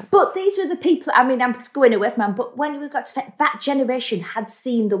people. But these were the people, I mean, I'm going away from them, but when we got to that generation had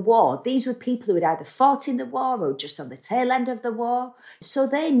seen the war. These were people who had either fought in the war or just on the tail end of the war. So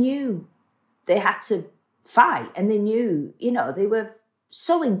they knew they had to fight and they knew, you know, they were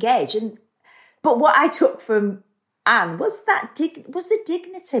so engaged. But what I took from Anne was the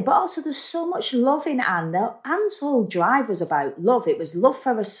dignity, but also there's so much love in Anne. Anne's whole drive was about love. It was love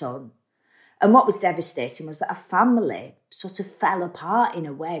for her son. And what was devastating was that her family sort of fell apart in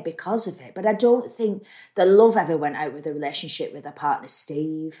a way because of it. But I don't think the love ever went out with the relationship with her partner,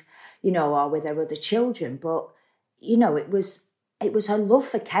 Steve, you know, or with her other children. But, you know, it was her love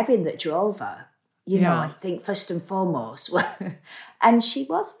for Kevin that drove her, you know, I think first and foremost. And she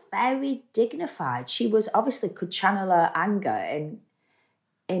was very dignified. She was obviously could channel her anger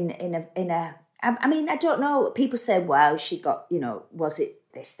I mean, I don't know. People say, well, she got, you know, was it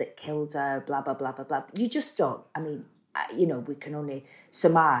this that killed her, blah, blah, blah, blah, blah. You just don't. I mean, you know, we can only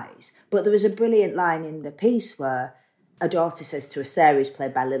surmise. But there was a brilliant line in the piece where a daughter says to a Sarah, who's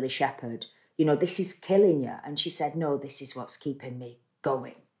played by Lily Shepherd, you know, this is killing you. And she said, no, this is what's keeping me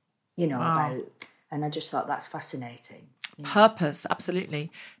going, you know, and I just thought that's fascinating. You know? Purpose,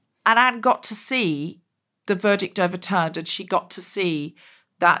 absolutely. And Anne got to see the verdict overturned and she got to see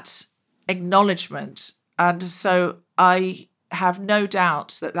that acknowledgement. And so I have no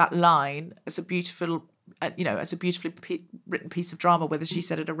doubt that line is a beautiful, it's a beautifully written piece of drama, whether she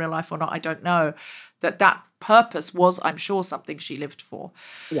said it in real life or not, I don't know, that purpose was, I'm sure, something she lived for.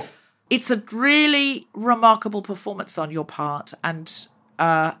 Yeah. It's a really remarkable performance on your part and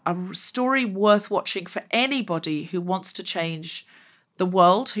a story worth watching for anybody who wants to change the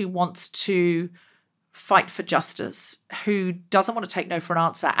world, who wants to fight for justice, who doesn't want to take no for an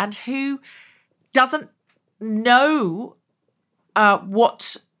answer and who doesn't know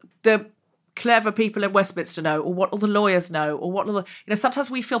what the clever people in Westminster know or what all the lawyers know or what all the, sometimes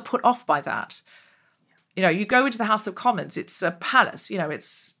we feel put off by that. You know, you go into the House of Commons, it's a palace,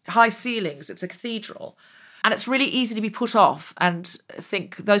 it's high ceilings, it's a cathedral. And it's really easy to be put off and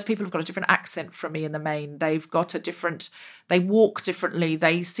think those people have got a different accent from me in the main. They've got they walk differently.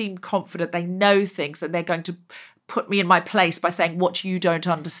 They seem confident. They know things and they're going to put me in my place by saying what you don't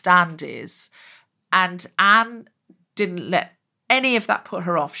understand is. And Anne didn't let any of that put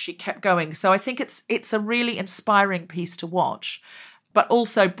her off. She kept going. So I think it's a really inspiring piece to watch, but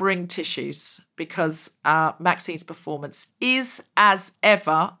also bring tissues, because Maxine's performance is, as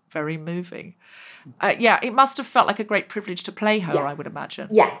ever, very moving. It must have felt like a great privilege to play her, I would imagine.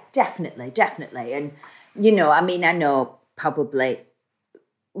 Yeah, definitely. And, I know probably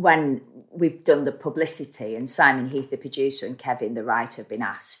when we've done the publicity and Simon Heath, the producer, and Kevin, the writer, have been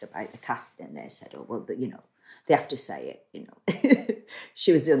asked about the casting, and they said, oh, well, they have to say it,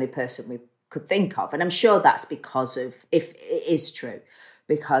 She was the only person we could think of. And I'm sure that's because of, if it is true,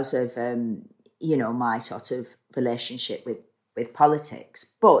 because of, my sort of relationship with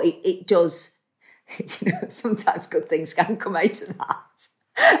politics. But it does, sometimes good things can come out of that.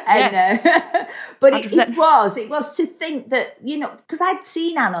 And, yes. But it was to think that, because I'd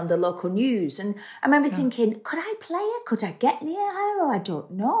seen Anne on the local news, and I remember thinking, could I play her? Could I get near her? Or I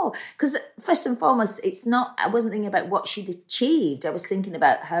don't know. Because first and foremost, I wasn't thinking about what she'd achieved. I was thinking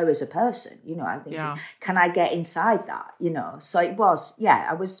about her as a person, I think, can I get inside that, So it was,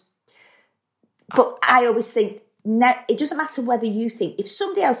 I was, but I always think, no, it doesn't matter whether you think, if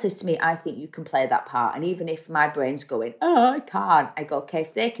somebody else says to me, I think you can play that part, and even if my brain's going, oh, I can't, I go, okay,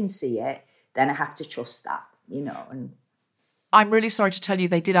 if they can see it, then I have to trust that, And I'm really sorry to tell you,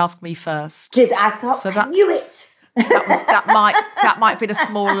 they did ask me first. I knew it. That might have been a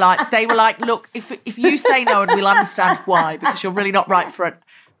small light. They were like, look, if you say no, and we'll understand why, because you're really not right for it.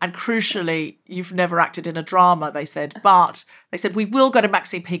 And crucially, you've never acted in a drama, they said. But they said, we will go to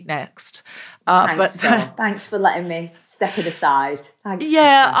Maxine Peake next. Thanks for letting me step it aside. Thanks.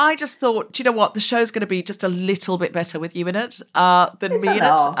 Yeah, I just thought, do you know what? The show's going to be just a little bit better with you in it than me in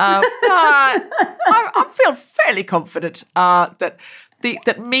it. I feel fairly confident that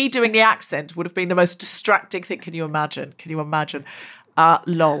me doing the accent would have been the most distracting thing. Can you imagine?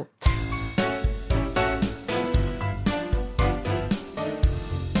 Lol.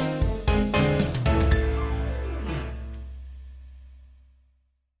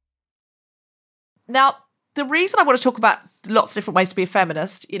 Now, the reason I want to talk about lots of different ways to be a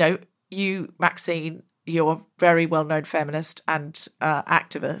feminist, you, Maxine, you're a very well-known feminist and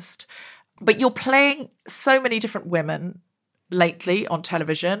activist, but you're playing so many different women lately on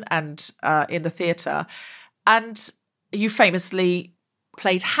television and in the theatre, and you famously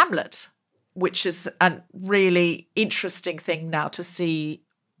played Hamlet, which is a really interesting thing now to see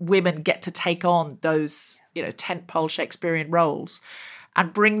women get to take on those, tentpole Shakespearean roles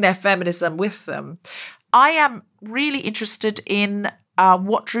and bring their feminism with them. I am really interested in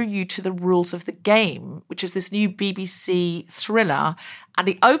what drew you to The Rules of the Game, which is this new BBC thriller. And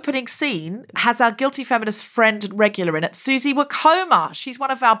the opening scene has our guilty feminist friend and regular in it, Susie Wokoma. She's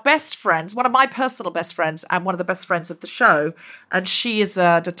one of our best friends, one of my personal best friends, and one of the best friends of the show. And she is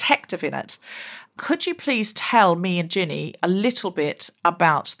a detective in it. Could you please tell me and Ginny a little bit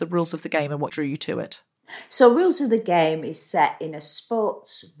about The Rules of the Game and what drew you to it? So Rules of the Game is set in a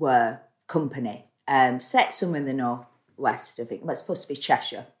sportswear company, set somewhere in the northwest of England. It's supposed to be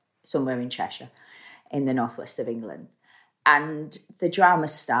Cheshire, somewhere in Cheshire, in the northwest of England. And the drama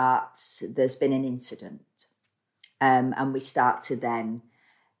starts, there's been an incident, and we start to then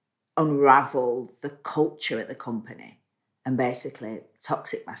unravel the culture at the company, and basically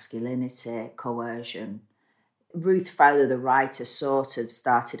toxic masculinity, coercion. Ruth Fowler, the writer, sort of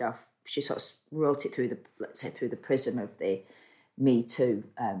started off, she sort of wrote it through the prism of the Me Too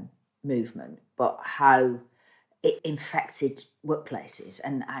movement, but how it infected workplaces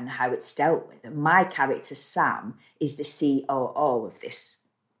and how it's dealt with. And my character, Sam, is the COO of this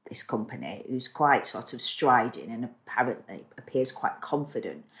company, who's quite sort of striding and apparently appears quite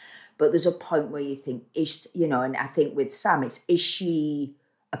confident. But there's a point where you think, and I think with Sam, is she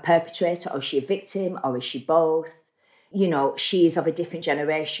a perpetrator, or is she a victim, or is she both? She is of a different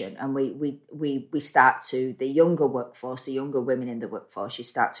generation, and we start to, the younger workforce, the younger women in the workforce, you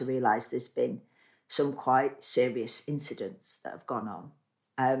start to realise there's been some quite serious incidents that have gone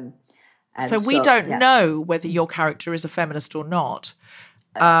on. So we don't know whether your character is a feminist or not.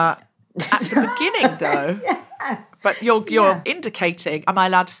 At the beginning, though, but you're indicating, am I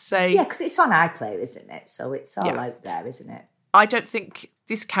allowed to say? Yeah, because it's on iPlayer, isn't it? So it's all out there, isn't it? I don't think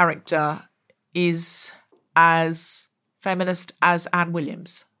this character is as feminist as Anne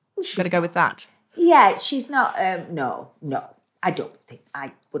Williams. I'm going to go with that. Yeah, she's not. No, I don't think.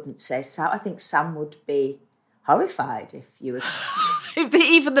 I wouldn't say Sam. I think Sam would be horrified if you were. If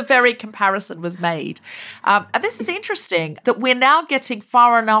even the very comparison was made. And this is interesting that we're now getting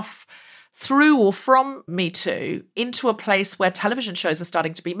far enough through or from Me Too into a place where television shows are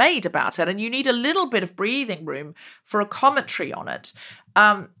starting to be made about it, and you need a little bit of breathing room for a commentary on it.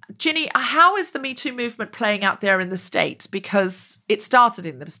 Ginny, how is the Me Too movement playing out there in the States? Because it started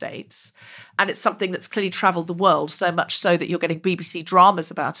in the States and it's something that's clearly travelled the world, so much so that you're getting BBC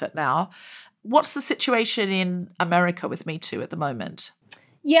dramas about it now. What's the situation in America with Me Too at the moment?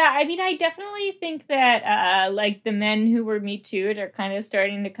 Yeah, I mean, I definitely think that, like, the men who were Me Too'd are kind of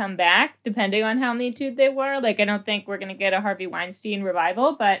starting to come back, depending on how Me Too'd they were. Like, I don't think we're going to get a Harvey Weinstein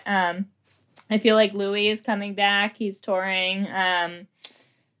revival, but I feel like Louis is coming back. He's touring.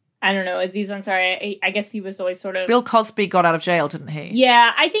 I don't know, Aziz Ansari, I guess he was always sort of... Bill Cosby got out of jail, didn't he?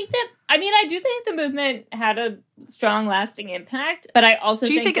 Yeah, I think that... I mean, I do think the movement had a strong, lasting impact, but I also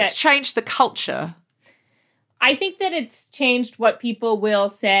Do you think it's changed the culture? I think that it's changed what people will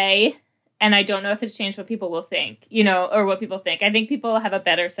say, and I don't know if it's changed what people will think, you know, or what people think. I think people have a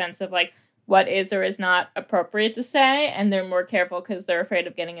better sense of, like, what is or is not appropriate to say, and they're more careful because they're afraid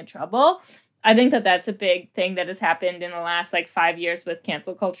of getting in trouble. I think that that's a big thing that has happened in the last, like, 5 years with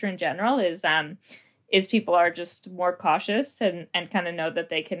cancel culture in general is people are just more cautious and kind of know that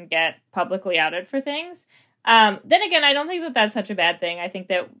they can get publicly outed for things. Then again, I don't think that that's such a bad thing. I think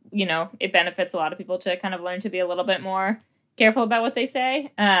that, you know, it benefits a lot of people to kind of learn to be a little bit more careful about what they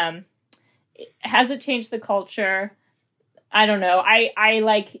say. Has it changed the culture? I don't know. I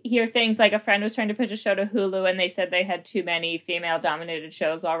like hear things like a friend was trying to pitch a show to Hulu and they said they had too many female dominated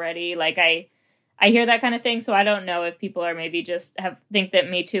shows already. Like I hear that kind of thing. So I don't know if people are maybe just think that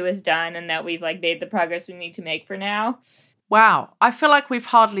Me Too is done and that we've like made the progress we need to make for now. Wow. I feel like we've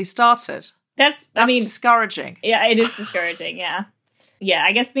hardly started. That's discouraging. Yeah, it is discouraging. Yeah. Yeah.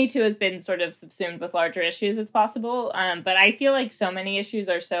 I guess Me Too has been sort of subsumed with larger issues. It's possible. But I feel like so many issues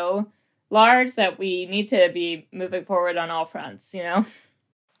are so large that we need to be moving forward on all fronts, you know?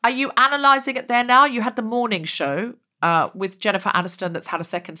 Are you analysing it there now? You had the morning show with Jennifer Aniston that's had a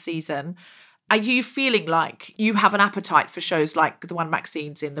second season. Are you feeling like you have an appetite for shows like the one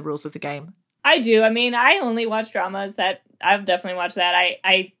Maxine's in, The Rules of the Game? I do. I mean, I only watch dramas that I've definitely watched that.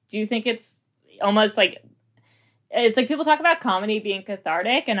 I do think it's almost like, it's like people talk about comedy being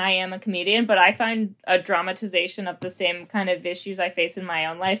cathartic, and I am a comedian, but I find a dramatization of the same kind of issues I face in my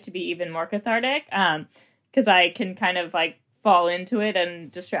own life to be even more cathartic, because I can kind of like fall into it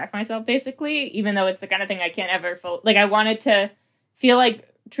and distract myself, basically, even though it's the kind of thing I can't ever I want it to feel like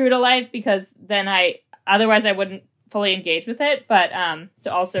true to life, because then otherwise I wouldn't fully engage with it, but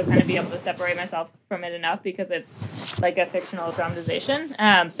to also kind of be able to separate myself from it enough because it's like a fictional dramatization.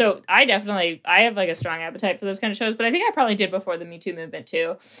 So I have like a strong appetite for those kind of shows, but I think I probably did before the Me Too movement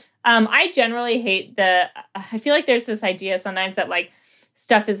too. I generally hate I feel like there's this idea sometimes that like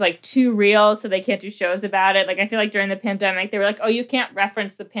stuff is like too real, so they can't do shows about it. Like I feel like during the pandemic, they were like, oh, you can't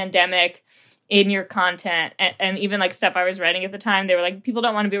reference the pandemic in your content. And even like stuff I was writing at the time, they were like, people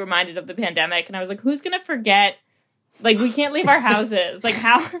don't want to be reminded of the pandemic. And I was like, who's going to forget? Like, we can't leave our houses. Like,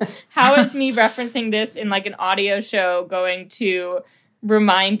 how is me referencing this in, like, an audio show going to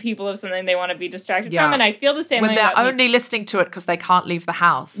remind people of something they want to be distracted from? And I feel the same way. When they're only listening to it because they can't leave the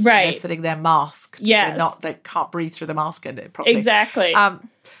house. Right. They're sitting there masked. Yes. They can't breathe through the mask in it properly. Exactly.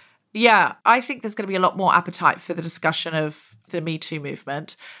 Yeah, I think there's going to be a lot more appetite for the discussion of the Me Too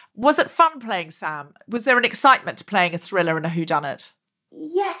movement. Was it fun playing Sam? Was there an excitement to playing a thriller and a whodunit?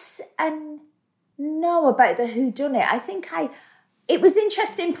 Yes, and no about the whodunit. I think it was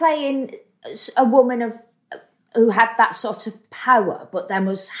interesting playing a woman who had that sort of power, but then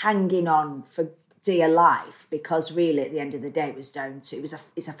was hanging on for dear life, because really at the end of the day it was down to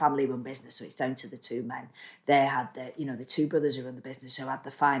it's a family run business, so it's down to the two men. They had the two brothers who run the business who had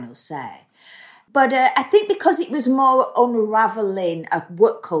the final say. But I think because it was more unravelling a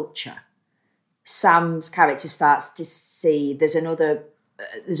work culture, Sam's character starts to see there's another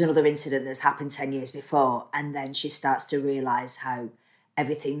incident that's happened 10 years before, and then she starts to realise how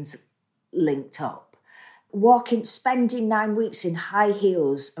everything's linked up. Spending 9 weeks in high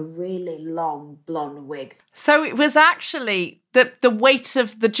heels, a really long blonde wig. So it was actually the weight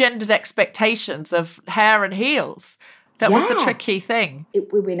of the gendered expectations of hair and heels. That was the tricky thing.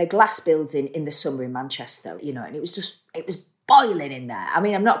 We were in a glass building in the summer in Manchester, and it was boiling in there. I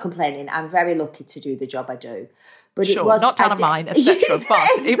mean, I'm not complaining. I'm very lucky to do the job I do. But sure, it was not down a mine, etc. Yes, but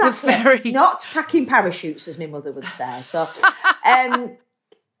exactly. It was very not packing parachutes, as my mother would say. So, but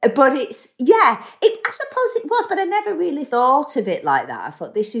I suppose it was, but I never really thought of it like that. I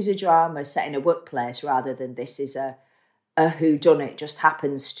thought this is a drama set in a workplace rather than this is a whodunit. It just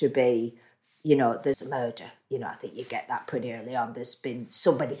happens to be, there's a murder. I think you get that pretty early on. There's been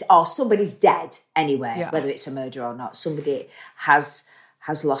somebody's dead anyway, whether it's a murder or not. Somebody has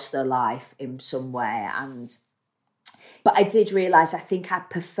lost their life in some way. But I did realise I think I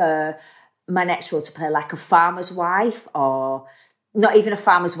prefer my next role to play like a farmer's wife or Not even a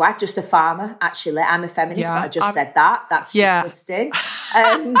farmer's wife, just a farmer, actually. I'm a feminist, but I just said that. That's disgusting.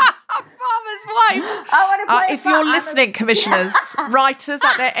 Farmer's wife. I want to play if you're listening, commissioners, writers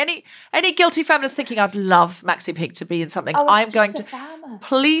out there, any guilty feminists thinking I'd love Maxine Peake to be in something, I'm going to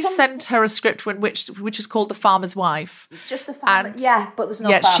please send her a script which is called The Farmer's Wife. Just the farmer, but there's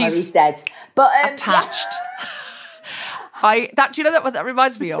no farmer, he's dead. But attached. Do you know what that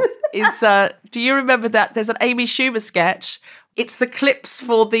reminds me of? Is do you remember that there's an Amy Schumer sketch? It's the clips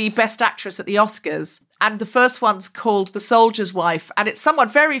for the Best Actress at the Oscars. And the first one's called The Soldier's Wife. And it's someone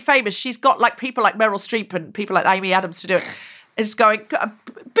very famous. She's got like people like Meryl Streep and people like Amy Adams to do it. It's going,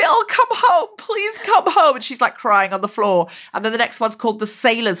 Bill, come home. Please come home. And she's like crying on the floor. And then the next one's called The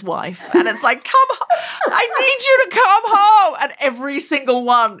Sailor's Wife. And it's like, come home. I need you to come home. And every single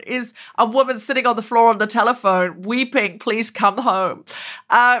one is a woman sitting on the floor on the telephone, weeping, please come home.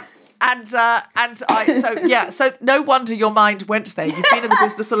 So no wonder your mind went there. You've been in the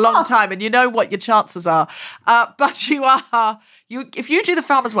business a long time and you know what your chances are. But if you do The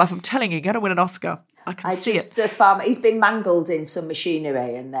Farmer's Wife, I'm telling you, you're going to win an Oscar. I can see it. The farmer, he's been mangled in some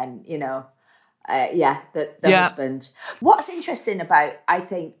machinery and then, the husband. What's interesting about, I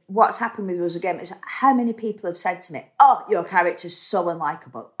think, what's happened with Rose again is how many people have said to me, oh, your character's so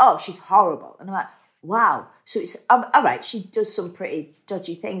unlikable. Oh, she's horrible. And I'm like, wow. So it's, all right, she does some pretty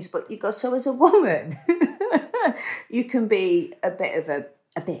dodgy things, but you go, so as a woman, you can be a bit of a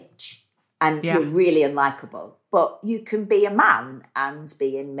bitch and you're really unlikable. But you can be a man and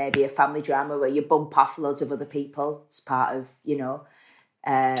be in maybe a family drama where you bump off loads of other people. It's part of,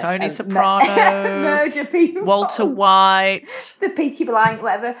 Tony Soprano, murder people, Walter White, the Peaky Blind,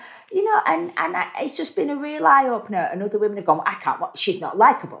 whatever, and it's just been a real eye opener. And other women have gone, I can't. She's not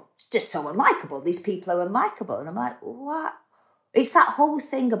likable. She's just so unlikable. These people are unlikable, and I'm like, what? It's that whole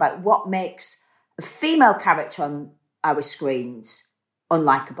thing about what makes a female character on our screens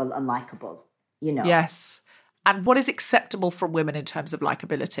unlikable. Yes. And what is acceptable from women in terms of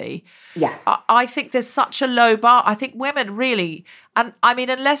likability? Yeah. I think there's such a low bar. I think women really, and I mean,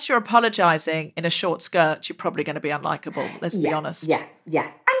 unless you're apologising in a short skirt, you're probably going to be unlikable, let's be honest. Yeah.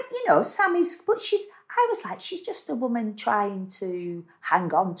 And, Sammy's, but I was like, she's just a woman trying to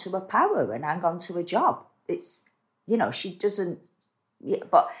hang on to her power and hang on to her job. It's, she doesn't,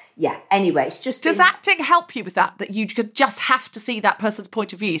 anyway, it's just... Does acting help you with that you could just have to see that person's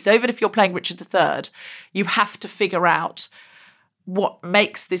point of view? So even if you're playing Richard III, you have to figure out what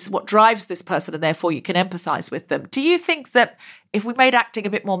drives this person and therefore you can empathise with them. Do you think that if we made acting a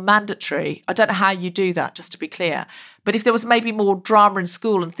bit more mandatory, I don't know how you do that, just to be clear, but if there was maybe more drama in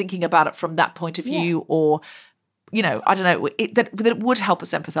school and thinking about it from that point of view or, I don't know, that it would help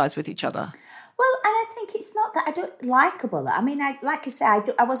us empathise with each other? Well, and I think it's not that I don't likeable. I mean, I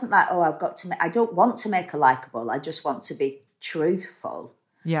wasn't like, I don't want to make her likeable. I just want to be truthful.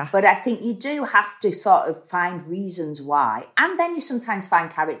 Yeah. But I think you do have to sort of find reasons why. And then you sometimes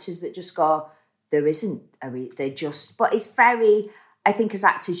find characters that just go, there isn't they're just, but it's very, I think as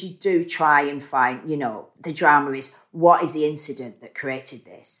actors, you do try and find, the drama is, what is the incident that created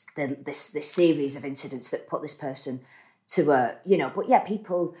this? This series of incidents that put this person to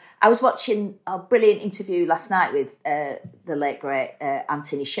people. I was watching a brilliant interview last night with the late great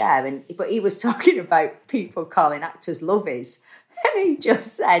Anthony Sher, but he was talking about people calling actors lovies, and he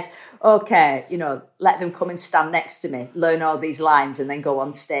just said, "Okay, let them come and stand next to me, learn all these lines, and then go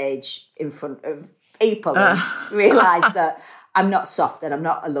on stage in front of people and realise that I'm not soft and I'm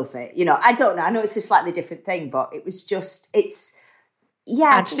not a lovey." I don't know. I know it's a slightly different thing, but it was just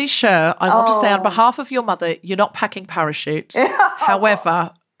Yeah. Anthony Sher, I want to say on behalf of your mother, you're not packing parachutes.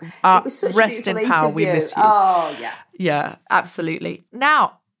 However, rest in power, we miss you. Oh, yeah. Yeah, absolutely.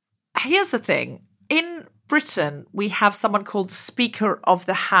 Now, here's the thing. In Britain, we have someone called Speaker of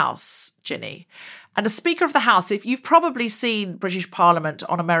the House, Ginny. And a Speaker of the House, if you've probably seen British Parliament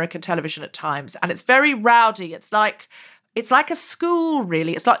on American television at times, and it's very rowdy. It's like a school,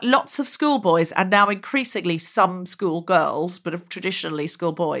 really. It's like lots of schoolboys and now increasingly some schoolgirls, but traditionally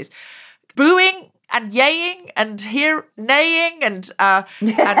schoolboys, booing and yaying and neighing and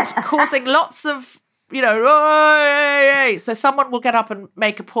causing lots of, so someone will get up and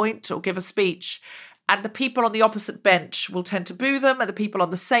make a point or give a speech, and the people on the opposite bench will tend to boo them, and the people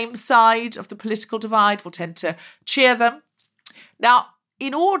on the same side of the political divide will tend to cheer them. Now,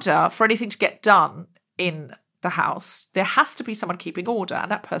 in order for anything to get done in the House, there has to be someone keeping order,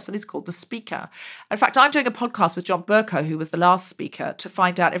 and that person is called the Speaker. In fact, I'm doing a podcast with John Bercow, who was the last Speaker, to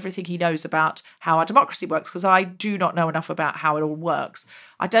find out everything he knows about how our democracy works, because I do not know enough about how it all works.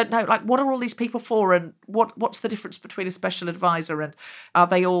 I don't know, what are all these people for, and what's the difference between a special advisor and are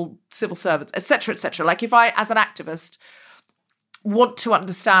they all civil servants, etc., etc. If I, as an activist, want to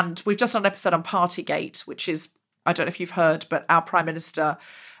understand, we've just done an episode on Partygate, which is, I don't know if you've heard, but our Prime Minister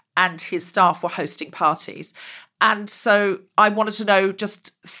and his staff were hosting parties. And so I wanted to know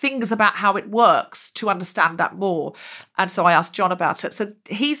just things about how it works to understand that more. And so I asked John about it. So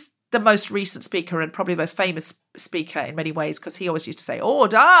he's the most recent speaker and probably the most famous speaker in many ways, because he always used to say,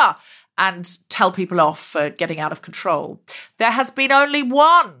 order, and tell people off for getting out of control. There has been only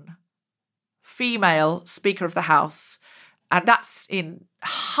one female Speaker of the House, and that's in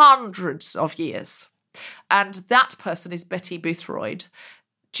hundreds of years. And that person is Betty Boothroyd.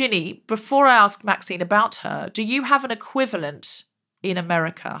 Ginny, before I ask Maxine about her, do you have an equivalent in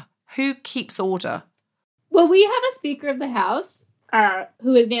America? Who keeps order? Well, we have a Speaker of the House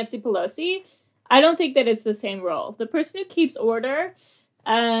who is Nancy Pelosi. I don't think that it's the same role. The person who keeps order,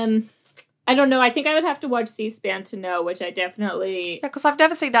 I don't know. I think I would have to watch C-SPAN to know, which I definitely... Yeah, because I've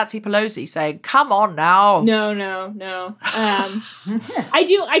never seen Nancy Pelosi saying, come on now. No. I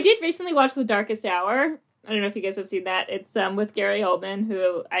did recently watch The Darkest Hour. I don't know if you guys have seen that. It's with Gary Oldman,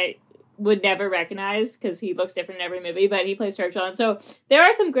 who I would never recognize because he looks different in every movie, but he plays Churchill. And so there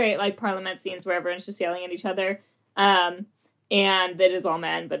are some great like parliament scenes where everyone's just yelling at each other. And that is all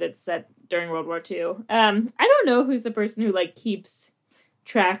men, but it's set during World War II. I don't know who's the person who like keeps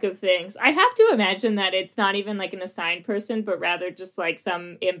track of things. I have to imagine that it's not even like an assigned person, but rather just like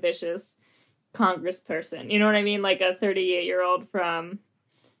some ambitious congressperson. You know what I mean? Like a 38-year-old from,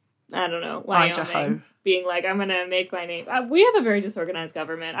 I don't know, Wyoming. Idaho. Being like, I'm going to make my name. We have a very disorganized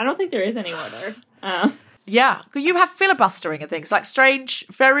government. I don't think there is any order. Yeah, you have filibustering and things like strange,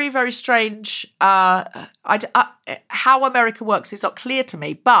 very, very strange. How America works is not clear to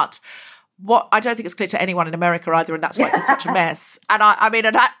me, but what I don't think it's clear to anyone in America either, and that's why it's in such a mess. And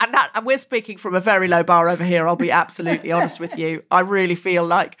and we're speaking from a very low bar over here. I'll be absolutely honest with you. I really feel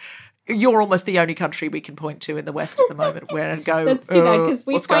like you're almost the only country we can point to in the West at the moment where and go, that's too bad,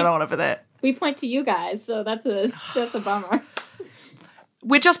 what's going on over there? We point to you guys, so that's a bummer.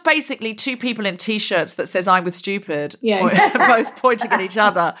 We're just basically two people in T-shirts that says "I'm with stupid," yeah. both pointing at each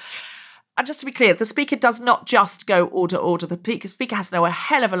other. And just to be clear, the Speaker does not just go order, order. The Speaker has to know a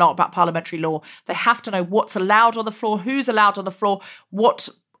hell of a lot about parliamentary law. They have to know what's allowed on the floor, who's allowed on the floor, what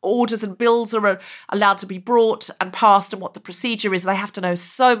orders and bills are allowed to be brought and passed, and what the procedure is. They have to know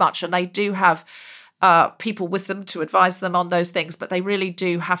so much, and they do have people with them to advise them on those things, but they really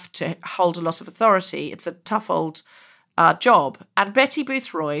do have to hold a lot of authority. It's a tough old job. And Betty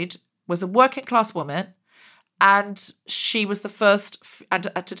Boothroyd was a working class woman, and she was the first and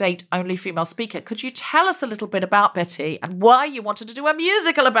to date only female speaker. Could you tell us a little bit about Betty and why you wanted to do a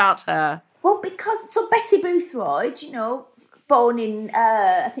musical about her? Well, because Betty Boothroyd, born in,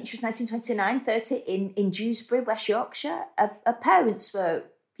 I think she was 1929-30 in Dewsbury, West Yorkshire. Her parents were,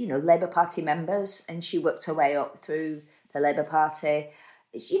 Labour Party members, and she worked her way up through the Labour Party.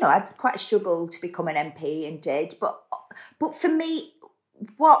 Had quite a struggle to become an MP and did. But for me,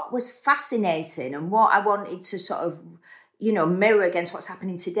 what was fascinating and what I wanted to sort of, mirror against what's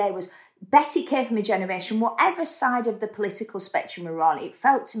happening today was Betty came from a generation, whatever side of the political spectrum we're on, it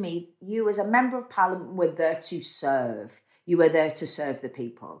felt to me you as a member of Parliament were there to serve. You were there to serve the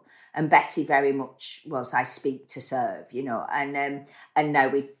people. And Betty very much was, I speak to serve, and now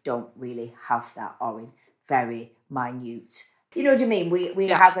we don't really have that, or in very minute. You know what I mean? We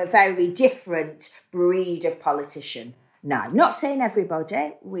have a very different breed of politician now. I'm not saying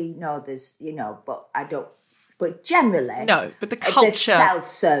everybody, we know there's, but generally. No, but the culture the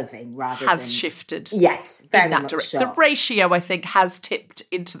self-serving rather has shifted. Yes, very in that much direction. so. The ratio, I think, has tipped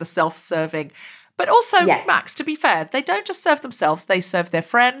into the self-serving. But also, yes. Max, to be fair, they don't just serve themselves, they serve their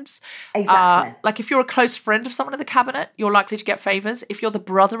friends. Exactly. Like if you're a close friend of someone in the cabinet, you're likely to get favours. If you're the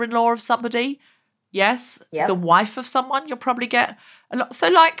brother-in-law of somebody, yes. Yep. The wife of someone, you'll probably get a lot. So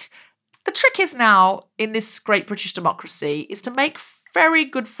the trick is now in this great British democracy is to make very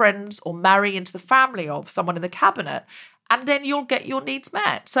good friends or marry into the family of someone in the cabinet, and then you'll get your needs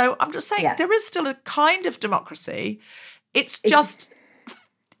met. So I'm just saying there is still a kind of democracy. It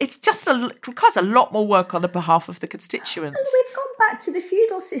requires a lot more work on the behalf of the constituents. And we've gone back to the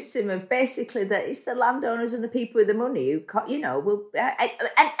feudal system of basically that it's the landowners and the people with the money who, will.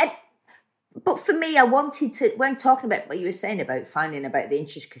 But for me, I wanted to, when talking about what you were saying about finding about the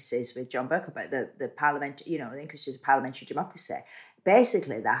intricacies with John Burke about the parliament, the intricacies of parliamentary democracy.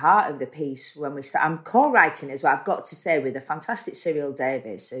 Basically, the heart of the piece when we start, I'm co-writing as well, I've got to say, with the fantastic Cyril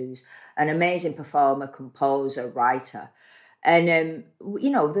Davis, who's an amazing performer, composer, writer. And,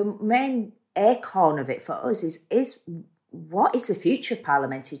 the main acorn of it for us is what is the future of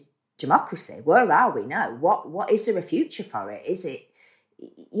parliamentary democracy? Where are we now? What is there a future for it? Is it,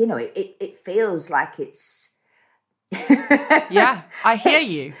 it feels like it's Yeah, I hear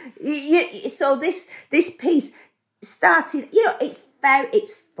you. So this piece started,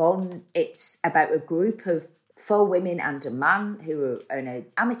 it's fun. It's about a group of 4 women and a man who are in an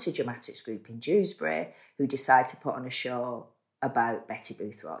amateur dramatics group in Dewsbury who decide to put on a show about Betty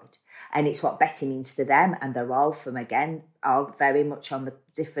Boothroyd. And it's what Betty means to them, and they're all from, again, all very much on the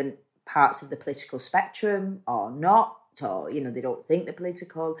different parts of the political spectrum or not, or, they don't think they're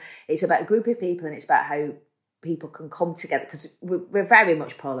political. It's about a group of people, and it's about how people can come together, because we're very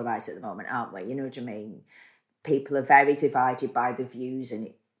much polarised at the moment, aren't we? You know what I mean? People are very divided by the views,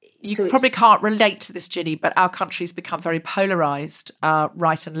 and you probably can't relate to this, Ginny, but our country's become very polarised,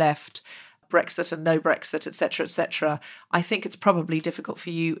 right and left, Brexit and no Brexit, etc., etc. I think it's probably difficult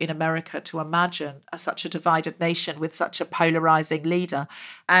for you in America to imagine such a divided nation with such a polarising leader.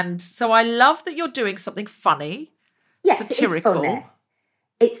 And so I love that you're doing something funny, satirical. It's funny.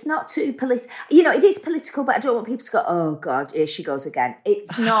 It's not too political. It is political, but I don't want people to go, oh, God, here she goes again.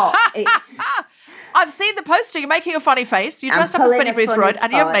 It's not. It's... I've seen the poster. You're making a funny face. You dressed up as Betty Boothroyd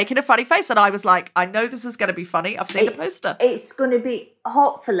and you're making a funny face. And I was like, I know this is going to be funny. I've seen the poster. It's going to be,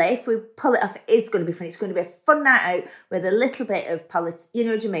 hopefully, if we pull it off, it's going to be funny. It's going to be a fun night out with a little bit of politics. You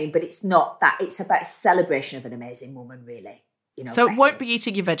know what I mean? But it's not that. It's about a celebration of an amazing woman, really. So Betty. It won't be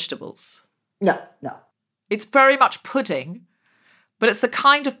eating your vegetables? No. It's very much pudding, but it's the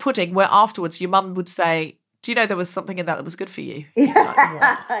kind of pudding where afterwards your mum would say, do you know there was something in that was good for you?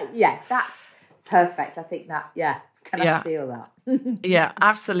 Yeah, that's... perfect. I think that, I steal that? Yeah,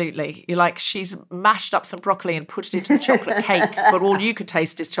 absolutely. You're like, she's mashed up some broccoli and put it into the chocolate cake, but all you could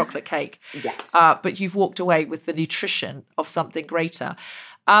taste is chocolate cake. Yes. But you've walked away with the nutrition of something greater.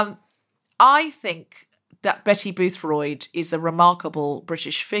 I think that Betty Boothroyd is a remarkable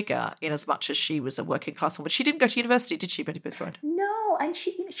British figure in as much as she was a working class woman. She didn't go to university, did she, Betty Boothroyd? No, and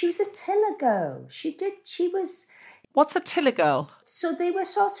she was a tiller girl. She was... What's a tiller girl? So they were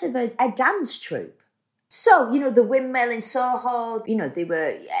sort of a dance troupe. So, the windmill in Soho, they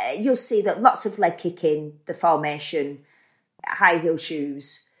were, you'll see that lots of leg kicking, the formation, high heel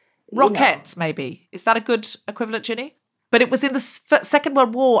shoes. Rockettes, maybe. Is that a good equivalent, Ginny? But it was in the Second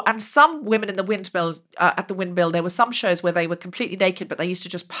World War, and some women in the windmill, at the windmill, there were some shows where they were completely naked, but they used to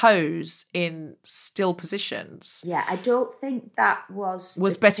just pose in still positions. Yeah, I don't think that was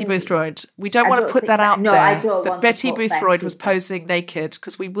Betty Boothroyd. We don't want to put that out there. No, I don't that want Betty to put Boothroyd was posing naked,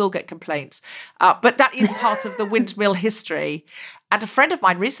 because we will get complaints. But that is part of the windmill history. And a friend of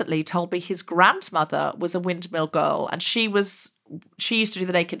mine recently told me his grandmother was a windmill girl, and she used to do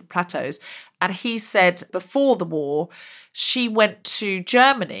the naked plateaus. And he said before the war, she went to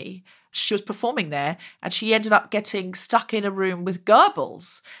Germany. She was performing there, and she ended up getting stuck in a room with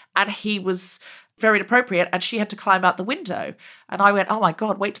Goebbels, and he was very inappropriate, and she had to climb out the window. And I went, oh my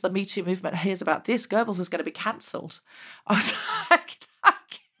God, wait till the Me Too movement hears about this. Goebbels is going to be cancelled. I was like,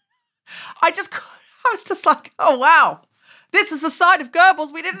 I was just like, oh wow, this is a side of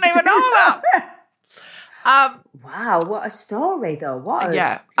Goebbels we didn't even know about. Wow, what a story though. What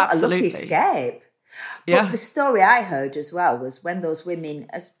a lucky escape. Yeah. But the story I heard as well was when those women,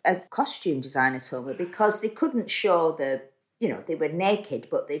 as a costume designer told me, because they couldn't show they were naked,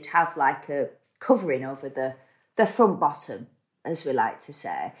 but they'd have like a covering over the front bottom, as we like to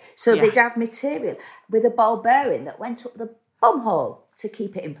say. So they'd have material with a ball bearing that went up the bum hole to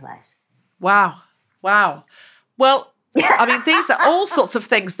keep it in place. Wow. Well, I mean, these are all sorts of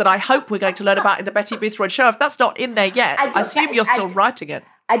things that I hope we're going to learn about in the Betty Boothroyd show. If that's not in there yet, I assume you're still writing it.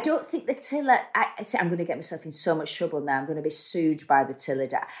 I don't think the tiller... I'm going to get myself in so much trouble now. I'm going to be sued by the tiller.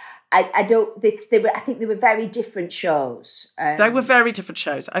 I think they were very different shows. They were very different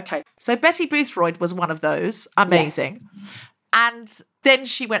shows. Okay. So Betty Boothroyd was one of those. Amazing. Yes. And then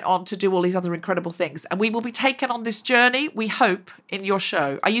she went on to do all these other incredible things. And we will be taken on this journey, we hope, in your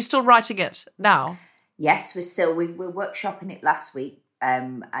show. Are you still writing it now? Yes, we were workshopping it last week,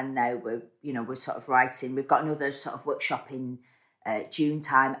 and now we're sort of writing. We've got another sort of workshop in June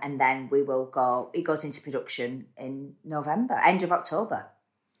time, and then we will go. It goes into production in November, end of October.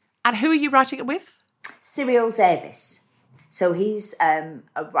 And who are you writing it with? Cyril Davis. So he's a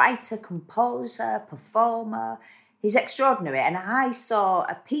writer, composer, performer. He's extraordinary, and I saw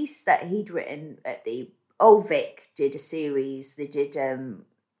a piece that he'd written at the Old Vic. Did a series. They did.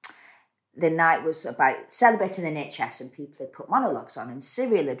 The night was about celebrating the NHS, and people had put monologues on, and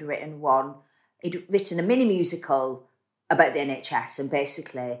Cyril had written a mini musical about the NHS, and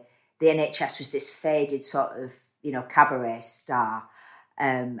basically the NHS was this faded sort of, cabaret star.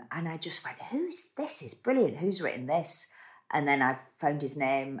 And I just went, this is brilliant. Who's written this? And then I found his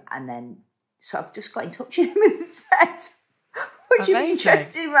name, and then sort of just got in touch with him and said, would would you be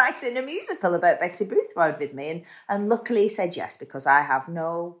interested in writing a musical about Betty Boothroyd with me? And luckily he said yes, because I have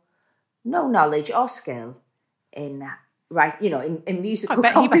no knowledge or skill in in musical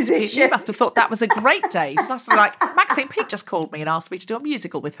composition. He must have thought that was a great day. He must have like, Maxine, Peake just called me and asked me to do a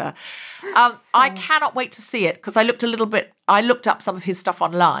musical with her. I cannot wait to see it, because I looked up some of his stuff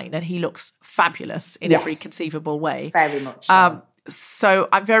online and he looks fabulous in every conceivable way. Very much so. So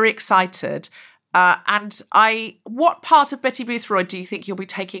I'm very excited. What part of Betty Boothroyd do you think you'll be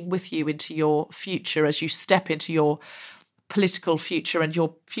taking with you into your future as you step into your political future and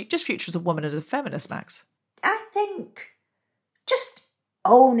your just future as a woman and a feminist, Max? I think just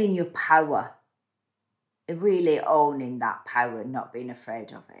owning your power, really owning that power and not being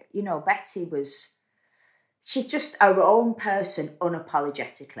afraid of it. Betty she's just our own person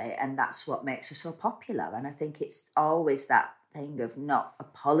unapologetically, and that's what makes her so popular. And I think it's always that thing of not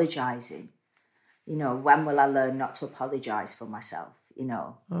apologising. When will I learn not to apologise for myself?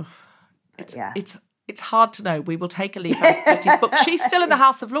 It's hard to know. We will take a leaf out of Betty's book. She's still in the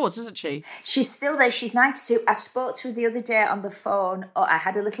House of Lords, isn't she? She's still there. She's 92. I spoke to her the other day on the phone. Oh, I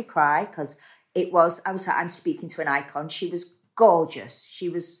had a little cry because I was like, I'm speaking to an icon. She was gorgeous. She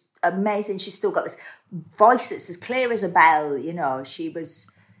was amazing. She's still got this voice that's as clear as a bell. Is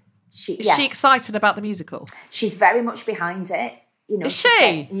she excited about the musical? She's very much behind it. Is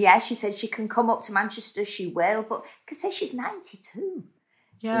she? She said she can come up to Manchester. She will, but because she's 92.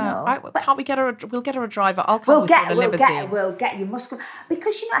 Yeah, can't we get her? We'll get her a driver. I'll come with her in a limousine. We'll get you. Must go,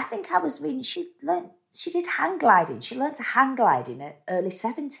 because I think I was reading. She did hang gliding. She learned to hang glide in her early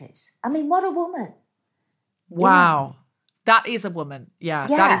 70s. I mean, what a woman! Wow, that is a woman. Yeah,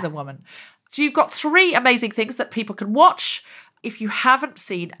 that is a woman. So you've got 3 amazing things that people can watch. If you haven't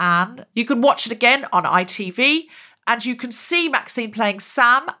seen Anne, you can watch it again on ITV. And you can see Maxine playing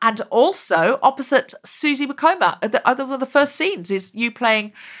Sam, and also opposite Susie Wokoma. One of the first scenes is you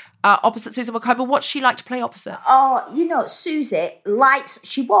playing opposite Susie Wokoma. What's she like to play opposite? Oh, Susie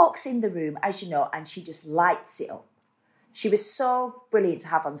she walks in the room, as you know, and she just lights it up. She was so brilliant to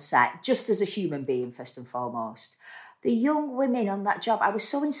have on set, just as a human being, first and foremost. The young women on that job, I was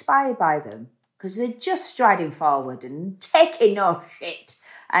so inspired by them, because they're just striding forward and taking no shit.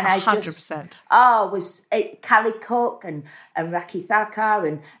 And 100%. Was Callie Cook and Raki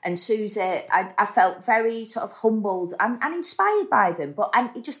Thakkar and Susie. I felt very sort of humbled and inspired by them. And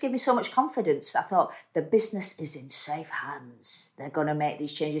it just gave me so much confidence. I thought, the business is in safe hands. They're going to make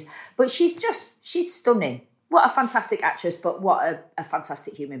these changes. But she's stunning. What a fantastic actress, but what a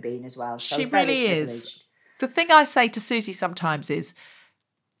fantastic human being as well. So she really is. The thing I say to Susie sometimes is,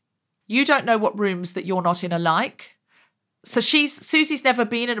 you don't know what rooms that you're not in are like. So Susie's never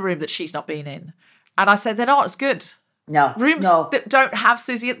been in a room that she's not been in. And I said, they're not as good. No. Rooms that don't have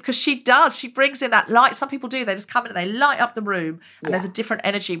Susie, because she does. She brings in that light. Some people do. They just come in and they light up the room. And there's a different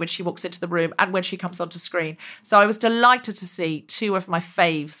energy when she walks into the room and when she comes onto screen. So I was delighted to see 2 of my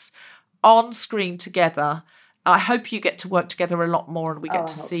faves on screen together. I hope you get to work together a lot more and we get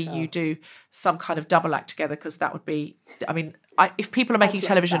to see you do some kind of double act together, because that would be, if people are making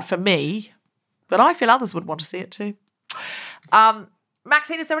television for me, but I feel others would want to see it too.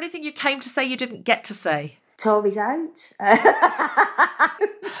 Maxine, is there anything you came to say you didn't get to say? Tories out.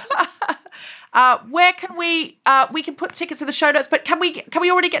 Where can we can put tickets in the show notes, but can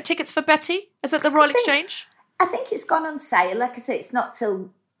we already get tickets for Betty? Is it the Royal Exchange? I think it's gone on sale. Like I say, it's not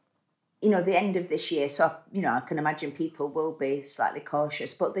till the end of this year, so I can imagine people will be slightly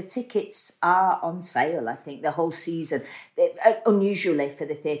cautious, but the tickets are on sale. I think the whole season, unusually for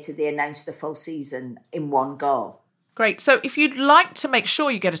the theatre, they announced the full season in one go. Great. So if you'd like to make sure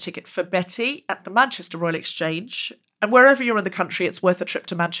you get a ticket for Betty at the Manchester Royal Exchange, and wherever you're in the country, it's worth a trip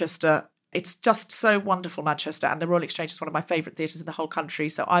to Manchester. It's just so wonderful, Manchester, and the Royal Exchange is one of my favourite theatres in the whole country,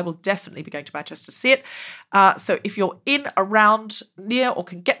 so I will definitely be going to Manchester to see it. So if you're in, around, near, or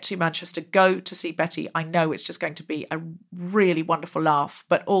can get to Manchester, go to see Betty. I know it's just going to be a really wonderful laugh,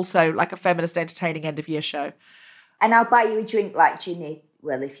 but also like a feminist, entertaining end-of-year show. And I'll buy you a drink like Ginny.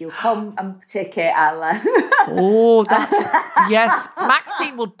 Well, if you'll come and take it, I'll... Oh, that's... Yes,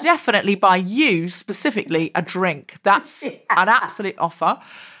 Maxine will definitely buy you, specifically, a drink. That's an absolute offer.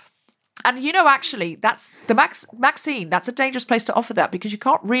 And, actually, that's the Maxine, that's a dangerous place to offer that, because you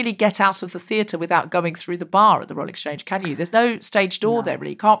can't really get out of the theatre without going through the bar at the Royal Exchange, can you? There's no stage door there,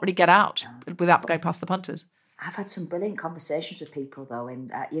 really. You can't really get out without going past the punters. I've had some brilliant conversations with people, though,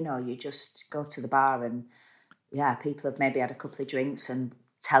 and, you just go to the bar and... Yeah, people have maybe had a couple of drinks and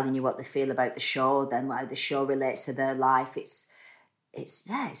telling you what they feel about the show, then how the show relates to their life. They've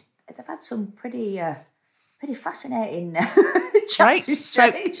had some pretty pretty fascinating Great. chat with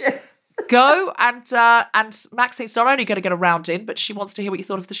strangers. Go and Maxine's not only going to get a round in, but she wants to hear what you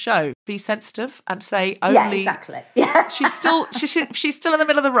thought of the show. Be sensitive and say only. Yeah, exactly. Yeah, she's still in the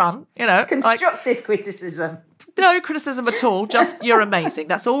middle of the run. Constructive criticism. No criticism at all. Just you're amazing.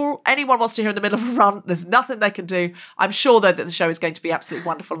 That's all anyone wants to hear in the middle of a run. There's nothing they can do. I'm sure though that the show is going to be absolutely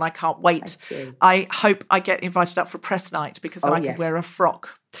wonderful, and I can't wait. I hope I get invited up for press night because then I can wear a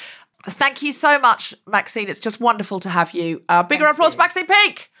frock. Thank you so much, Maxine. It's just wonderful to have you. Bigger applause, Maxine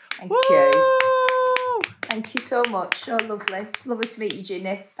Peake. Thank you. Thank you so much. So lovely. It's lovely to meet you,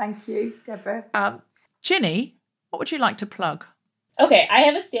 Ginny. Thank you, Deborah. Ginny, what would you like to plug? Okay, I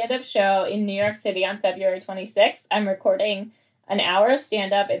have a stand-up show in New York City on February 26th. I'm recording an hour of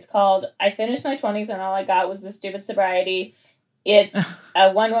stand-up. It's called I Finished My 20s and All I Got Was This Stupid Sobriety. It's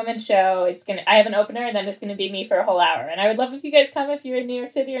a one-woman show. I have an opener, and then it's going to be me for a whole hour. And I would love if you guys come if you're in New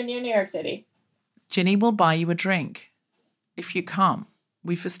York City or near New York City. Ginny will buy you a drink if you come.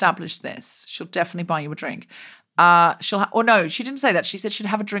 We've established this. She'll definitely buy you a drink. No, she didn't say that. She said she'd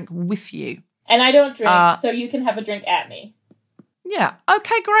have a drink with you. And I don't drink, so you can have a drink at me. Yeah.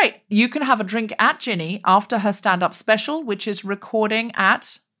 Okay, great. You can have a drink at Ginny after her stand-up special, which is recording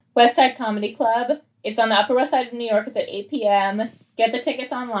at West Side Comedy Club. It's on the Upper West Side of New York. It's at 8 p.m. Get the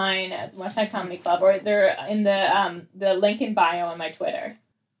tickets online at West Side Comedy Club, or they're in the link in bio on my Twitter.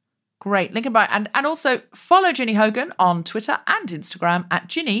 Great. Link in bio. And also follow Ginny Hogan on Twitter and Instagram at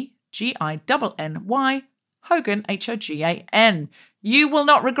Ginny, Ginny, Hogan, Hogan. You will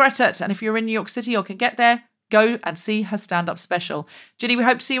not regret it. And if you're in New York City or can get there, go and see her stand-up special. Ginny, we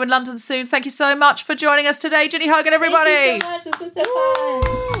hope to see you in London soon. Thank you so much for joining us today. Ginny Hogan, everybody. Thank you so much. This was so fun.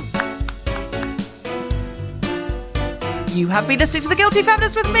 You have been listening to The Guilty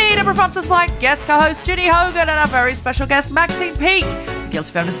Feminist with me, Deborah Frances-White, guest co-host Ginny Hogan, and our very special guest, Maxine Peake. The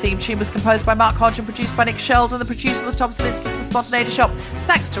Guilty Feminist theme tune was composed by Mark Hodge and produced by Nick Sheldon. The producer was Tom Salinsky from the Spontaneity Shop.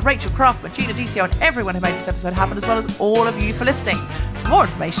 Thanks to Rachel Craft, Gina Decio, and everyone who made this episode happen, as well as all of you for listening. For more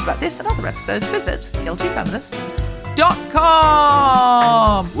information about this and other episodes, visit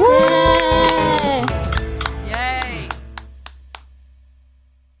guiltyfeminist.com. Woo! Yay!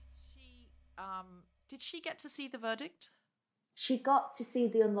 Did she get to see the verdict? She got to see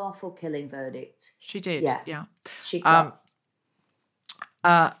the unlawful killing verdict. She did, yeah. She got...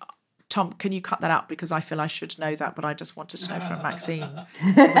 Tom, can you cut that out? Because I feel I should know that, but I just wanted to know from Maxine.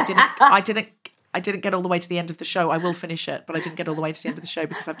 Because I didn't get all the way to the end of the show. I will finish it, but I didn't get all the way to the end of the show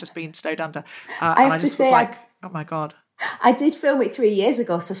because I've just been snowed under. I have to say, oh my God. I did film it 3 years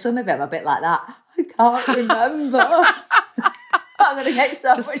ago, so some of it are a bit like that. I can't remember. I'm going to get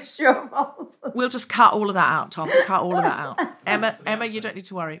so much trouble. We'll just cut all of that out, Tom. Cut all of that out. Emma, you don't need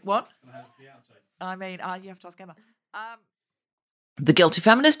to worry. What? I mean, you have to ask Emma. The Guilty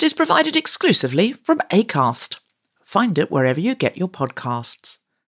Feminist is provided exclusively from Acast. Find it wherever you get your podcasts.